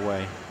touch and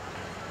away.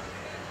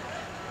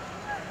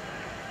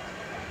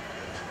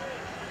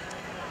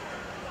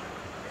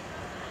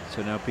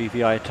 So now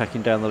BVI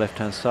attacking down the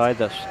left-hand side.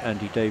 That's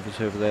Andy Davis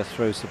over there,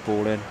 throws the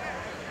ball in.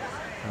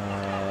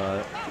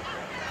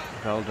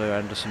 Valdo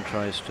Anderson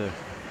tries to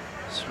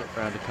slip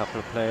around a couple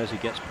of players. He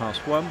gets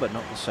past one, but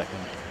not the second.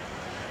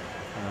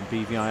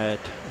 BVI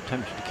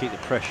attempted to keep the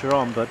pressure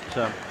on, but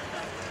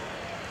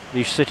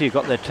Lietsch City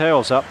got their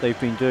tails up. They've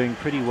been doing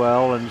pretty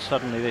well, and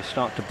suddenly they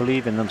start to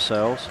believe in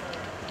themselves.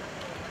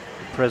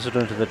 The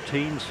president of the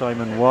team,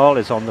 Simon Wall,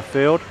 is on the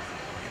field.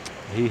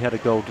 He had a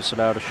goal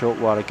disallowed a short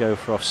while ago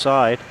for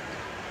offside,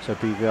 so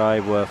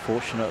BVI were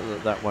fortunate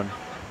that that one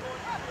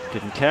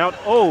didn't count.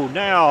 Oh,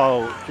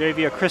 now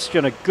Javier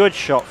Christian, a good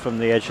shot from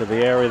the edge of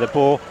the area. The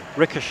ball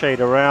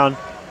ricocheted around,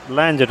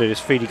 landed at his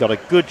feet. He got a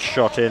good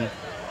shot in.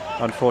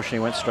 Unfortunately,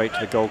 went straight to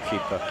the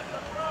goalkeeper.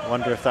 I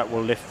wonder if that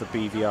will lift the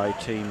BVI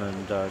team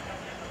and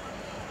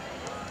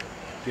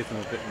give them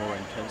a bit more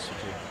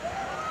intensity.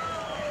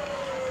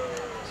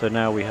 So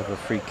now we have a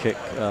free kick,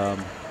 a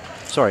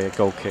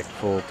goal kick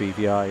for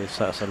BVI.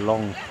 That's a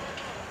long,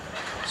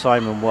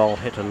 Simon Well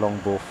hit a long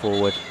ball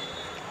forward.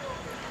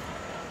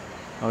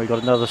 And we've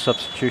got another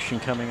substitution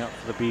coming up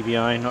for the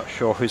BVI. Not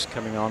sure who's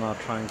coming on. I'll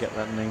try and get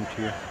that name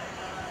to you.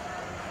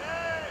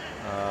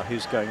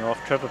 Who's going off?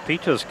 Trevor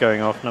Peters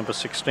going off, number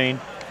 16.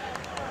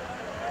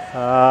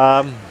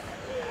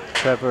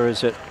 Trevor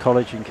is at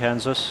college in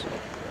Kansas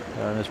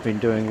and has been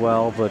doing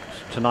well, but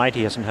tonight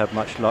he hasn't had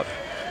much luck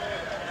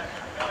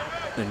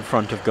in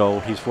front of goal.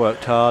 He's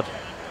worked hard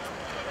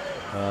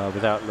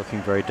without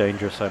looking very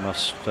dangerous, I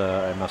must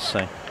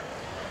say.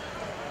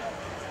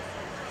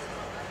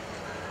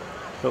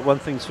 But one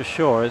thing's for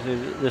sure, is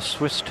the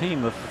Swiss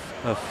team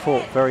have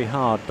fought very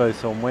hard,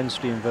 both on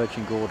Wednesday in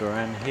Virgin Gorda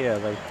and here.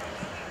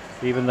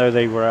 Even though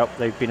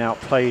they've been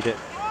outplayed it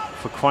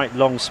for quite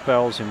long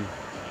spells,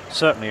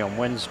 certainly on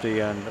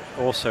Wednesday and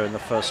also in the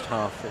first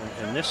half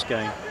in this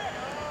game.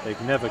 They've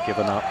never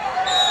given up.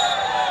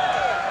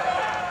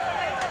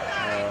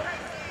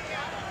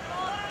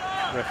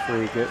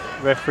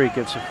 Referee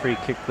gives a free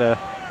kick there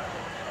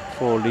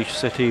for Lietsch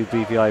City.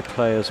 BVI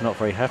players not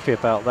very happy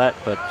about that,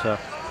 but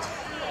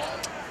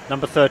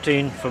number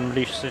 13 from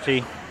Lietsch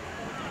City,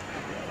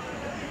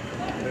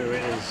 who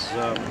is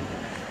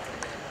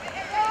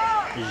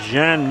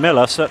Jan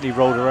Miller, certainly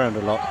rolled around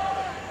a lot.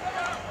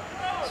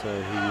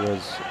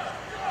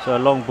 So a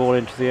long ball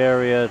into the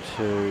area,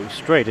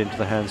 straight into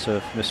the hands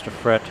of Mr.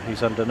 Fred.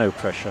 He's under no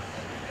pressure.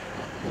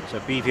 So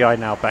BVI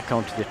now back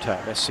onto the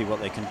attack. Let's see what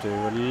they can do.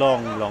 A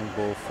long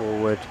ball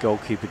forward.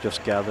 Goalkeeper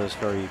just gathers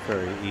very,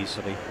 very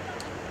easily.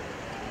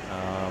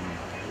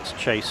 It's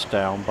chased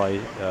down by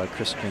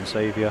Christian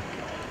Xavier,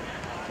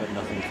 but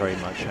nothing very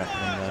much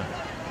happening there.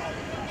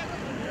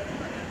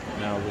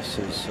 Now this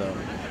is a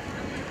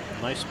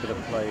nice bit of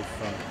play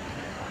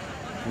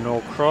from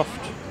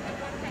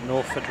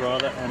Norford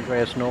rather,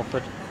 Andreas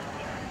Norford.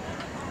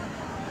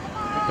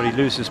 But he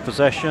loses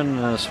possession,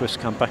 and the Swiss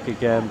come back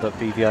again, but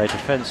BVI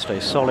defence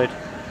stays solid.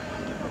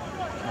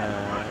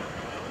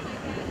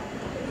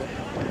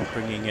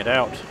 Bringing it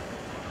out.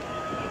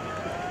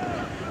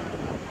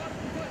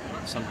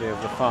 Somebody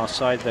over the far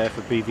side there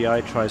for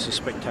BVI tries a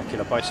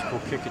spectacular bicycle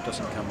kick. It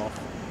doesn't come off,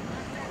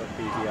 but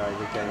BVI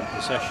regain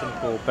possession.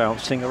 Ball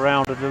bouncing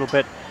around a little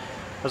bit.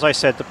 As I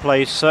said, the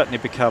play's certainly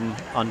become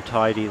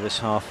untidy this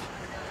half.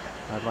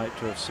 I'd like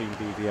to have seen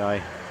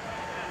BVI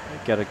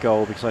get a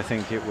goal, because I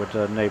think it would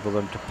enable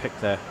them to pick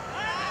their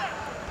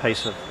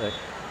pace of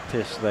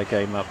their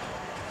game up.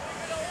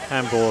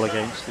 Handball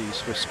against the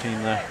Swiss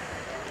team there.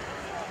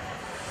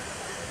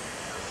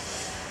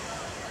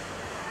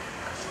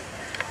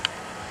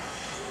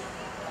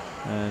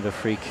 And a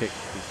free kick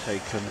to be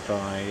taken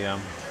by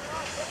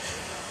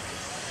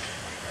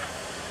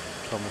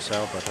Thomas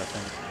Albert, I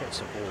think.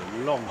 Hits a ball,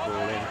 long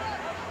ball in.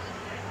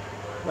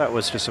 That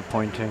was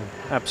disappointing.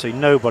 Absolutely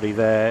nobody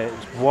there.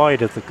 It's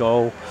wide of the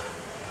goal.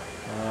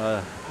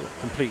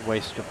 Complete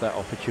waste of that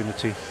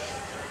opportunity.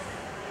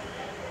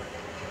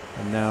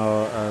 And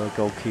now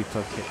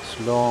goalkeeper kicks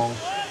long.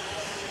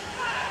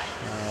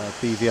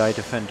 BVI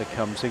defender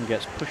comes in,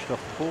 gets pushed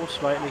off the ball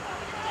slightly.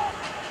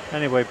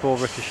 Anyway, ball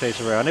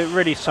ricochets around. It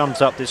really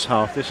sums up this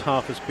half. This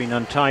half has been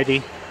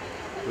untidy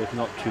with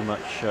not too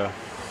much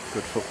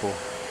good football.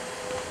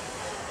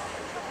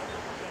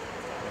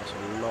 There's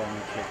a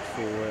long kick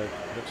forward.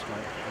 Looks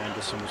like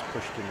Anderson was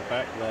pushed in the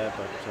back there,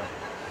 but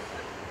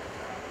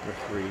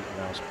referee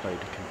allows play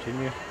to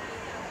continue.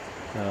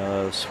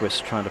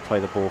 Swiss trying to play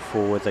the ball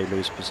forward. They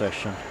lose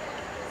possession.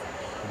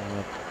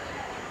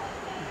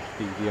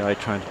 BVI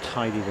trying to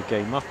tidy the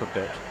game up a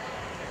bit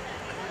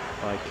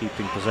by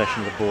keeping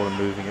possession of the ball and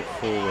moving it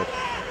forward.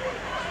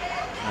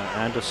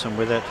 Anderson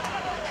with it,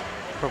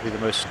 probably the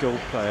most skilled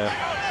player.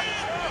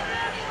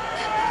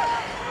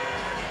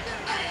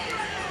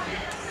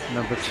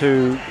 Number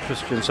 2,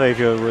 Christian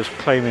Xavier, was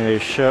claiming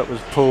his shirt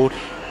was pulled.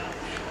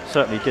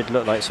 Certainly did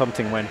look like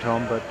something went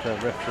on, but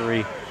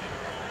referee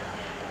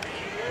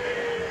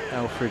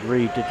Alfred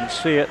Reed didn't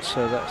see it,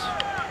 so that's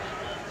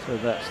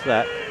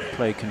that.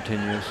 Play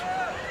continues.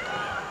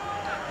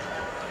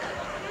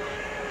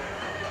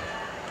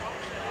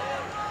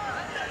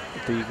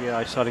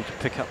 BVI starting to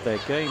pick up their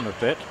game a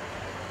bit.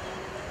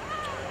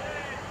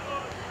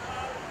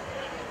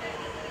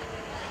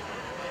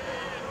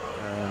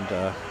 And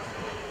a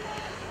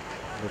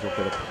little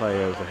bit of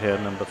play over here.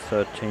 Number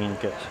 13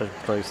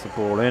 plays the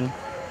ball in.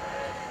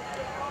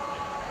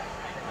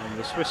 And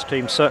the Swiss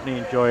team certainly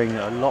enjoying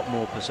a lot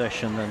more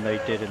possession than they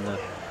did in the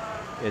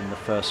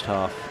first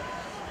half.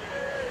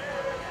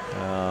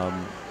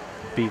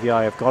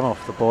 BVI have gone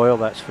off the boil,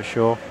 that's for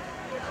sure.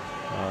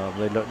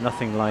 They look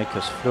nothing like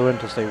as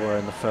fluent as they were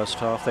in the first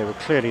half. They were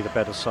clearly the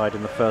better side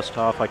in the first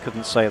half. I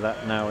couldn't say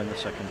that now in the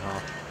second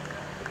half.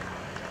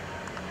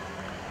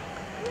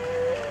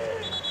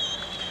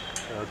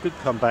 A good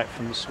comeback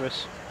from the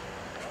Swiss.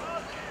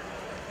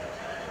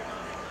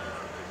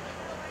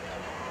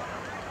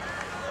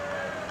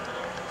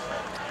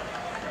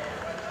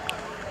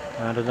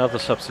 And another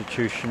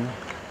substitution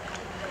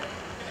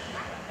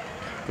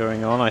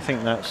going on. I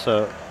think that's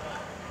a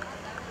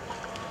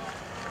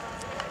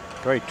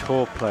very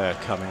tall player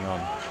coming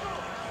on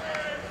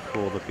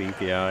for the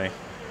BVI.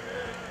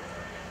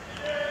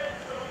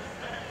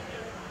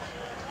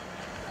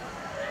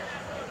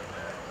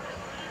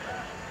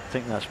 I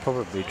think that's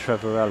probably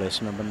Trevor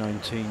Ellis, number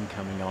 19,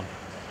 coming on.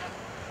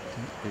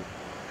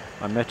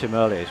 I met him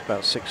earlier. He's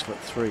about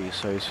 6'3",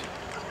 so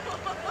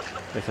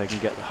if they can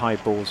get the high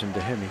balls into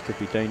him, he could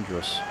be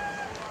dangerous.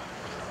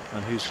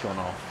 And who's gone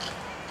off?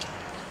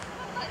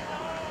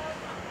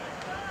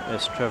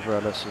 Yes, Trevor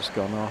Ellis has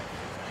gone off.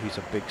 He's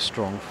a big,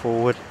 strong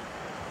forward.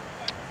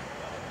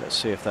 Let's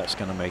see if that's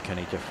going to make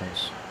any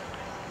difference.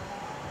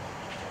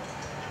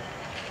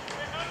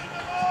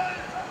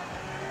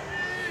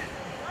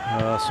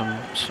 Some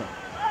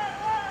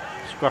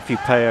scruffy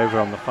play over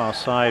on the far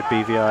side.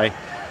 BVI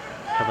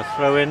have a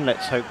throw in.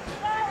 Let's hope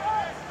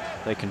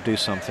they can do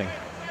something.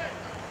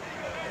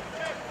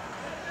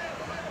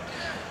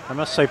 I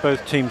must say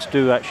both teams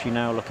do actually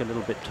now look a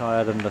little bit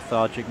tired and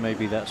lethargic.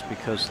 Maybe that's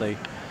because there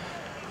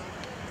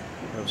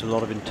was a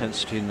lot of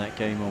intensity in that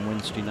game on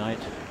Wednesday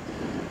night.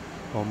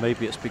 Or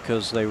maybe it's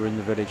because they were in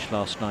the village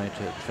last night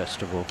at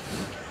Festival.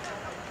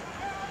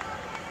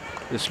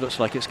 This looks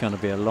like it's going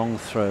to be a long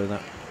throw.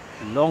 That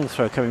long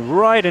throw coming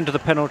right into the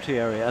penalty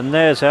area. And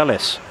there's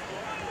Ellis.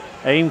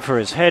 Aimed for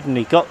his head and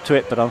he got to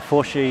it, but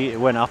unfortunately it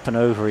went up and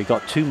over. He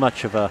got too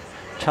much of a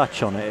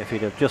touch on it. If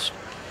he'd have just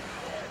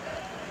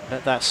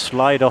let that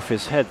slide off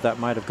his head, that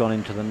might have gone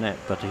into the net,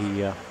 but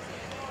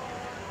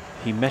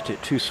he met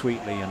it too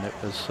sweetly and it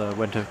was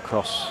went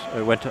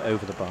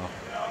over the bar.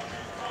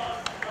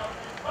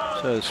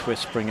 So the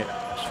Swiss bring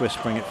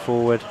it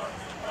forward.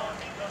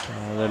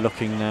 They're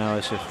looking now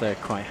as if they're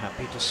quite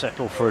happy to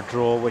settle for a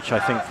draw, which I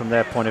think from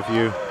their point of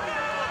view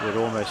would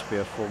almost be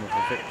a form of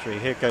a victory.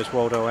 Here goes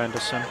Waldo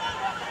Anderson.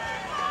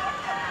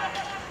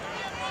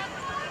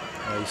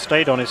 He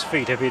stayed on his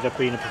feet. If he'd have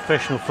been a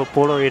professional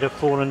footballer, he'd have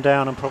fallen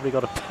down and probably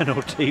got a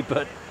penalty,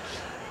 but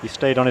he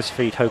stayed on his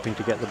feet hoping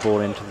to get the ball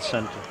into the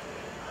centre.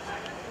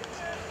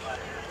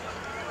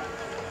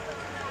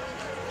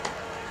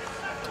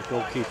 The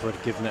goalkeeper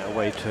had given it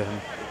away to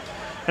him.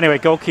 Anyway,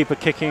 goalkeeper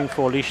kicking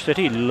for Lietsch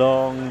City.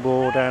 Long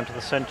ball down to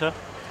the centre.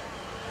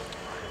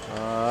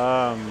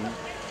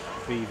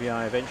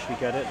 BVI eventually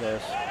get it.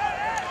 There's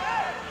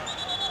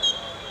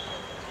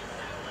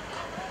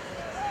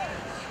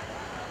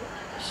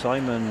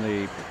Simon,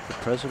 the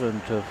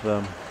president of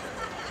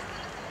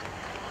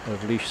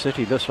Lietsch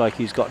City. Looks like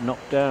he's got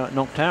knocked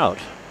out.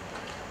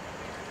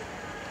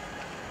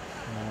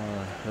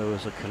 There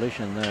was a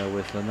collision there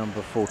with the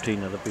number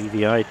 14 of the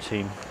BVI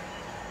team.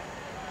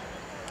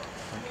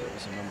 I think it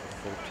was the number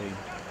 14.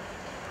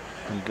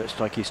 And it looks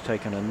like he's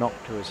taken a knock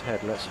to his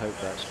head. Let's hope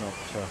that's not.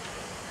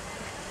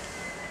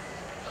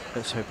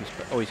 Let's hope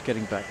he's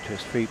getting back to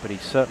his feet, but he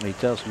certainly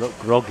does look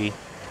groggy.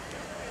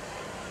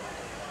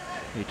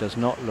 He does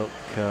not look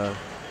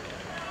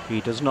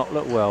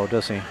well,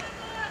 does he?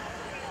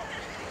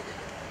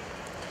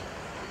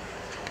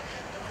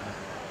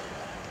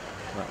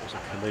 That was a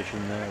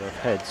collision there of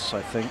heads,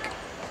 I think.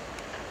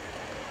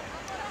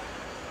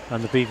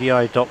 And the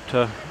BVI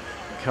doctor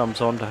comes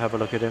on to have a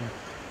look at him.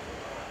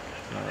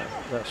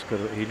 That's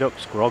good. He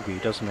looks groggy,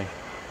 doesn't he?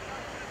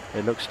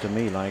 It looks to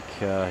me like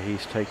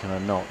he's taken a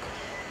knock.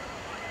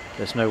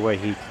 There's no way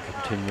he can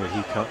continue.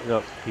 He can't.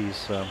 Look,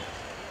 he's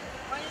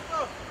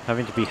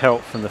having to be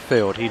helped from the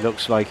field. He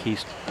looks like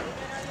he's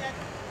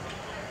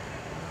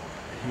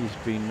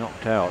been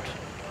knocked out.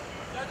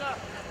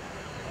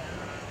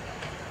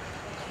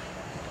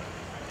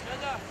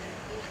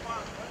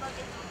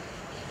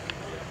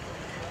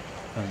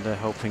 And they're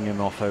helping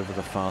him off over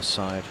the far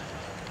side.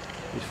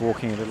 He's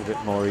walking a little bit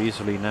more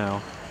easily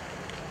now,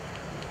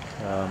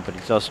 but he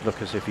does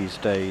look as if he's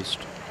dazed.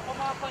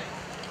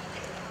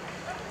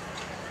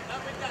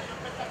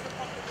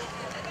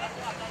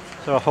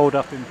 So a hold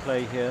up in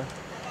play here.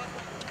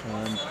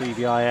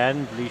 BVI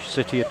and Lietsch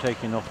City are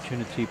taking an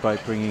opportunity by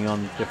bringing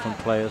on different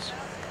players.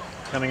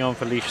 Coming on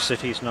for Lietsch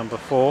City's number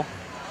 4,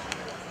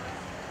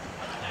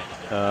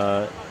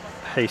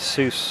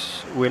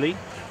 Jesus Willy.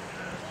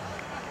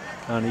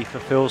 And he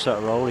fulfills that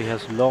role. He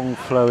has long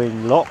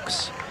flowing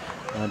locks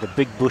and a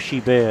big bushy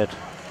beard.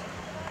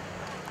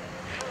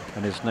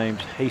 And his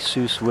name's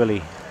Jesus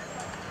Willy.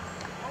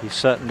 He's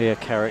certainly a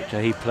character.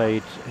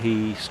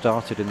 He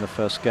started in the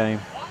first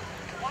game.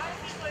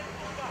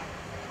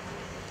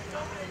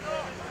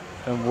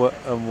 And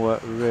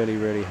worked really,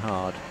 really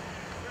hard.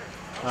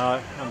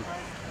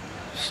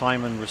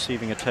 Simon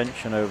receiving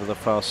attention over the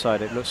far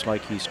side. It looks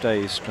like he's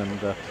dazed,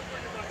 and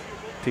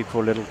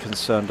people are a little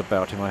concerned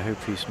about him. I hope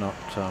he's not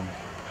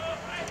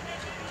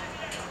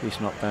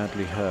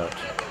badly hurt.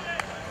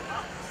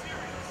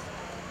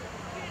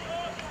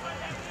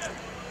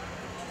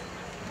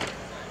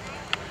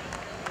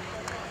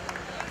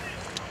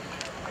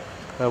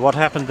 What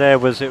happened there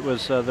was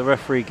the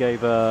referee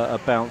gave a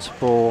bounce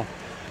ball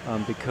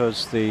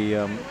because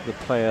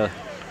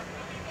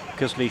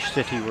because Lietsch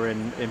City were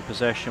in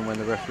possession when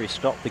the referee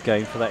stopped the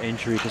game for that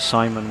injury to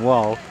Simon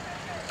Wall.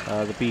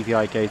 The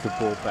BVI gave the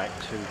ball back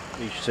to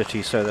Lietsch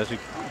City, so there's a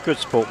good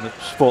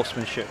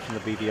sportsmanship from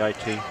the BVI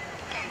team.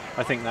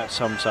 I think that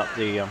sums up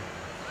the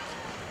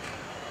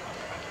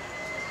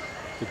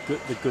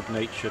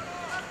good-natured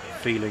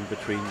feeling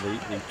between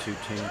the two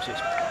teams.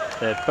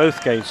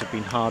 Both games have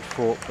been hard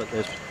fought, but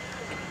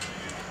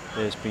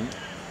they've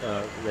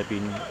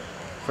been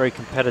very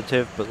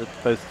competitive, but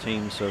both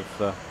teams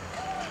have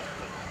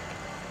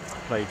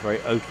played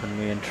very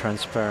openly and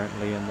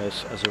transparently, and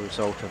as a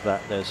result of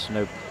that, there's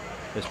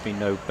been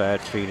no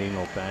bad feeling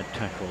or bad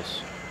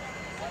tackles.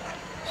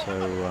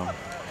 So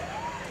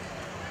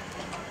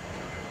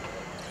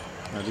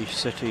Lietsch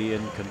City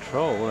in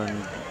control,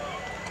 and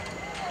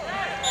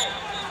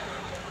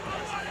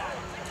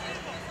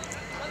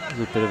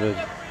there's a bit of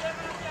a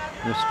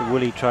Mr.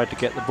 Willie tried to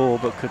get the ball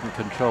but couldn't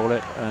control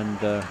it, and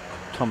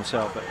Thomas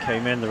Albert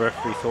came in. The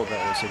referee thought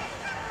that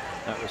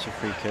was a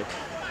free kick.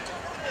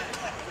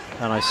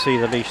 And I see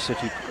the Lietsch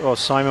City. Oh,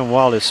 Simon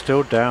Weil is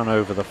still down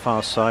over the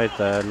far side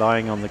there,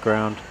 lying on the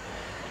ground.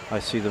 I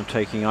see them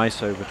taking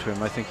ice over to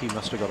him. I think he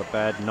must have got a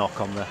bad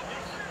knock on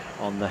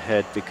the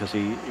head, because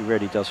he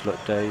really does look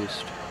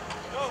dazed.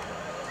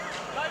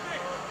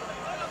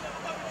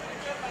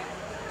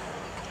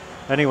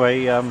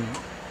 Anyway,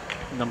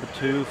 number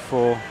 2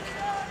 for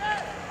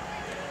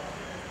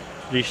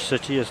Lietsch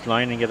City is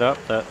lining it up.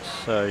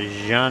 That's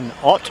Jean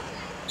Ott.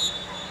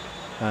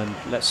 And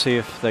let's see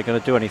if they're going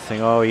to do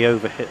anything. Oh, he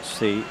overhits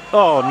the...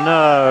 Oh,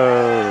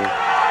 no!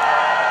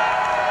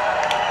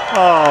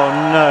 Oh,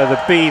 no, the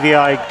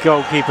BVI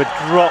goalkeeper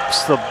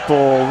drops the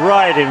ball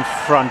right in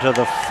front of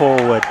the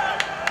forward.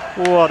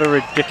 What a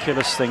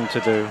ridiculous thing to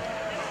do.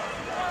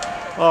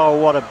 Oh,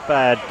 what a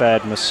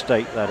bad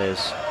mistake that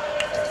is.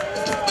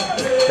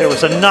 It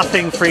was a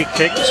nothing free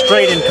kick,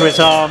 straight into his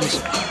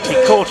arms. He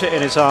caught it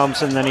in his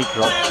arms and then he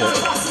dropped it.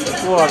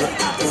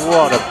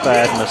 What a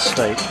bad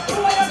mistake.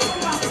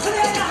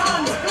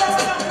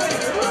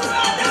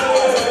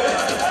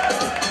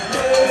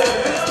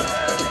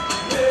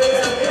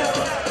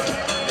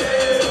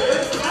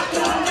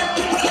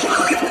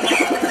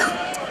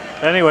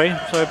 Anyway,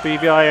 so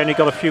BVI only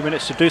got a few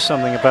minutes to do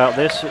something about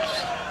this.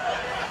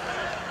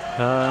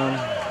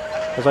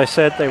 As I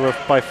said, they were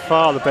by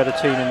far the better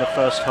team in the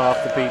first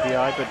half, the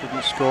BVI, but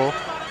didn't score.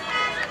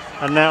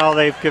 And now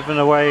they've given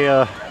away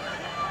a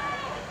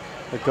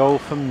goal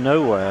from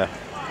nowhere.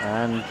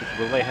 And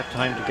will they have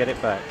time to get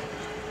it back?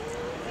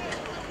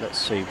 Let's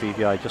see,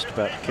 BVI just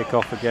about to kick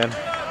off again.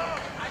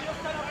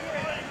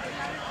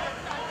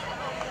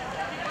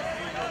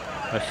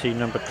 I see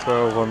number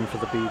 12 on for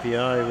the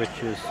BVI,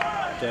 which is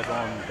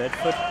Devon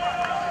Bedford.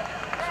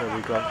 So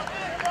we've got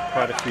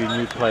quite a few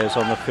new players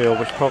on the field,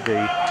 which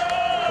probably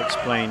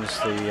explains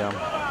the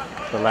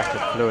lack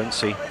of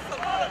fluency.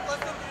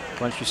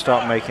 Once you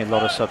start making a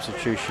lot of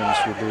substitutions,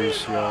 you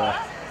lose the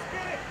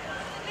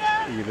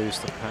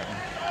pattern.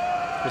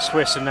 The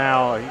Swiss are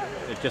now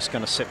they're just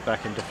going to sit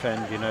back and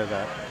defend, you know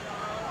that.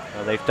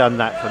 They've done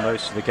that for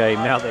most of the game.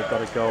 Now they've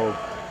got a goal.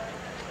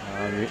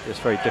 It's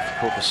very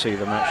difficult to see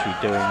them actually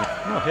doing it.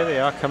 Oh, here they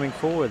are coming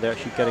forward. They're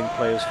actually getting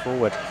players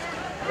forward.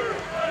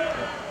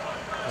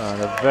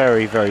 A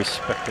very, very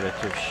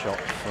speculative shot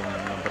from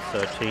number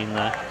 13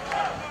 there,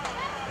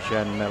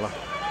 Jan Miller.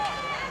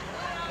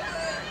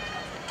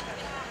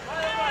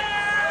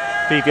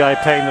 BVI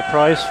paying the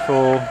price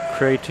for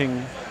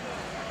creating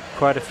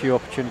quite a few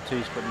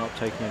opportunities but not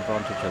taking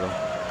advantage of them.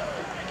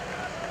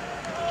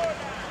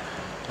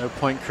 No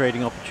point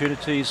creating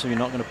opportunities, so you're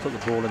not going to put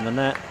the ball in the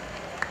net.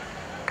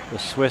 The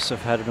Swiss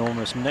have had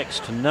almost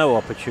next to no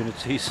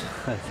opportunities.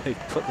 They've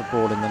put the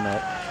ball in the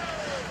net.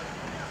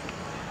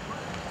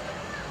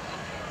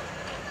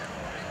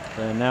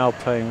 They're now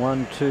playing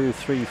 1, 2,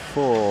 3,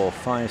 4,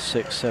 5,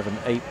 6, 7,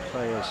 8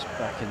 players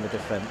back in the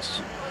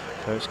defence.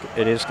 So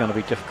it is going to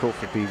be difficult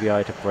for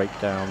BVI to break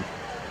down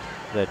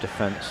their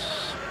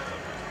defence.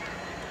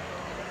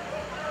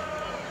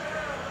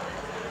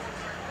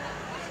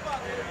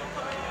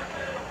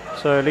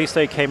 So at least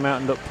they came out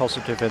and looked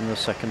positive in the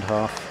second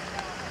half.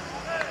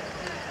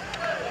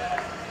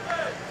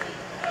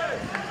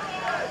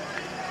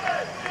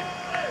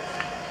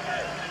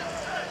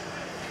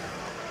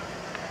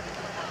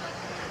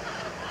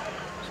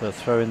 So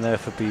throw in there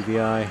for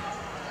BVI.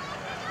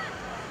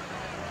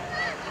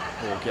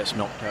 Ball gets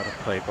knocked out of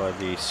play by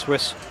the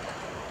Swiss.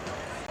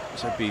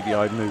 So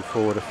BVI move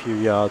forward a few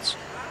yards.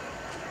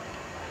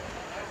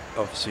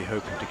 Obviously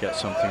hoping to get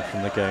something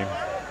from the game.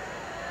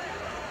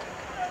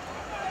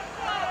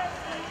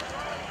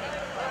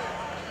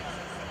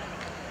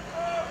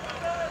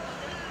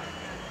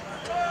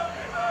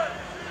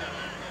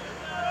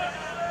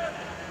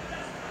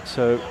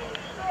 So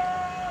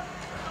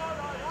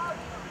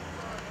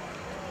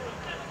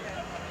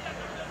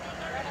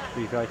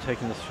BVI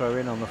taking the throw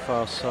in on the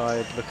far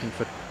side, looking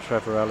for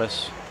Trevor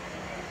Ellis.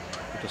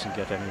 He doesn't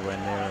get anywhere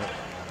near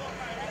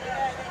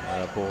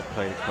it. Ball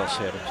played across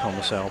here to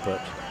Thomas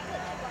Albert.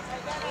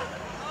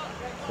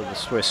 So the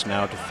Swiss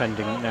now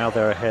defending, now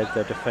they're ahead,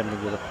 they're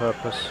defending with a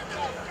purpose.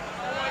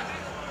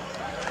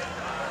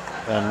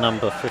 And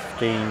number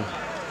 15,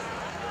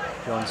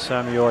 John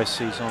Samuel, I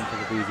see, is on to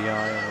the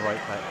BVI in the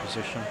right back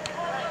position.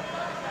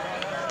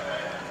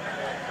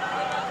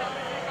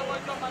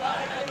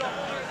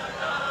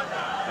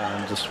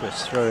 And the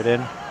Swiss throw it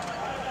in.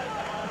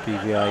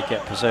 BVI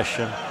get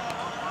possession.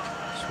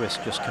 Swiss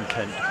just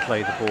content to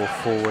play the ball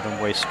forward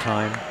and waste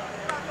time.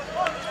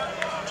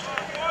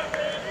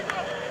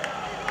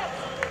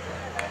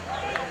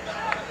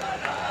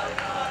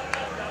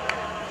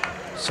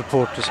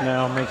 Supporters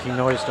now making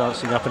noise,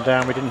 dancing up and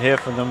down. We didn't hear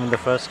from them in the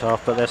first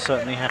half, but they're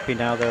certainly happy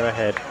now they're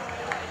ahead.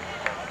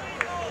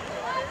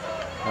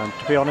 And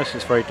to be honest,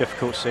 it's very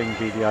difficult seeing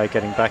BVI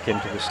getting back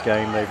into this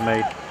game. They've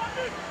made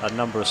a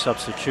number of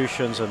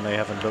substitutions and they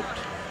haven't looked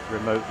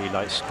remotely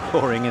like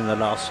scoring in the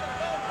last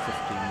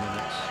 15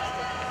 minutes.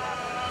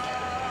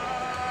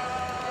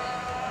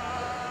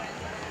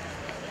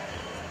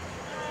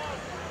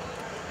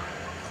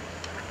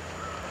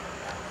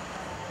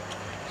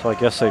 So I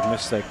guess they've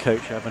missed their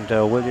coach,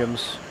 Avondale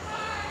Williams.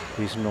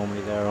 He's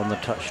normally there on the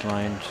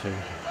touchline too.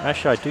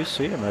 Actually, I do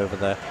see him over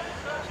there.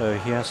 So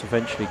he has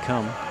eventually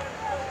come.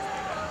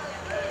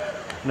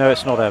 No,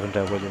 it's not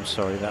Avondale Williams,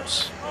 sorry.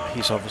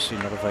 He's obviously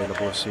not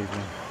available this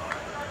evening.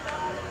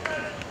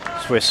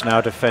 Swiss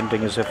now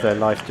defending as if their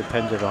life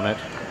depended on it.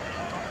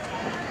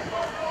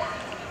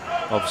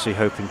 Obviously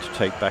hoping to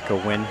take back a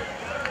win.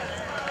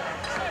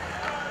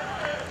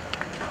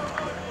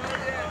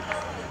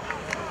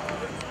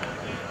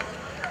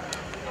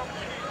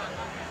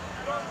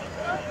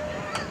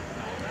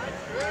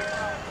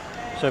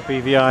 So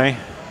BVI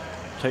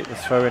take the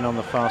throw in on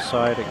the far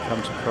side. It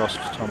comes across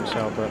to Thomas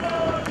Albert.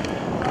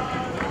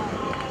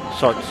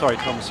 Sorry,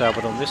 Thomas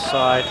Albert on this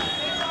side.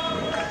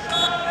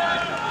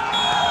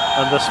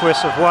 And the Swiss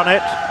have won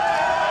it.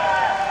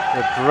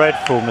 A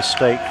dreadful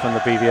mistake from the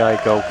BVI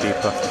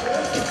goalkeeper.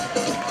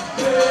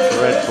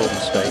 Dreadful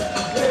mistake.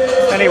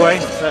 Anyway,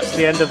 that's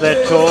the end of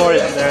their tour.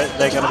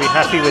 They're going to be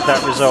happy with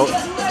that result.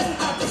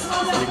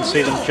 You can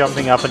see them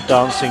jumping up and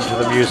dancing to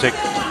the music.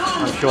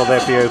 I'm sure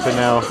they'll be over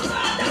now,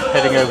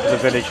 heading over to the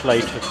village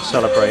later to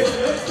celebrate.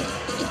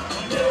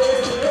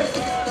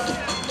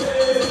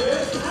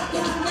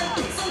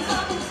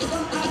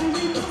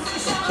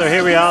 So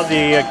here we are,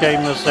 the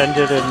game has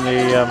ended in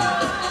the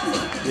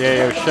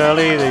AO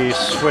Shirley. The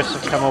Swiss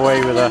have come away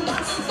with a,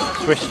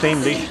 Swiss team,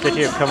 Lietsch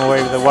City have come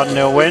away with a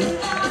 1-0 win.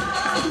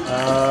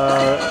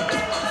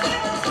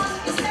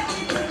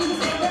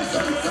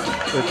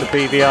 With the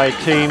BVI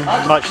team,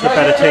 much the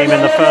better team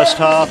in the first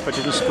half, but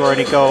didn't score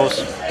any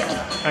goals.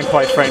 And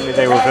quite frankly,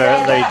 they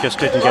just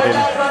didn't get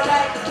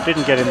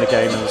in the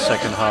game in the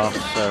second half.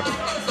 So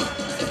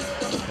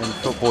in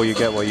football, you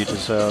get what you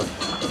deserve.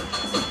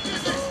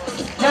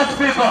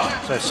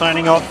 So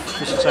signing off,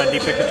 this is Andy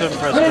Bickerton,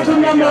 President of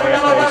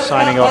BVI,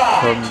 signing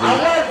off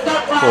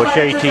for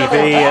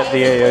JTV at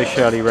the AO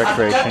Shirley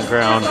Recreation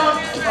Ground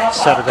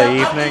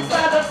Saturday evening.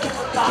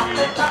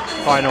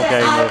 Final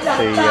game of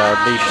the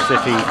Lietsch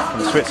City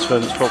and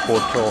Switzerland's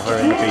football tour here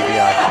in the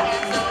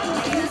BVI.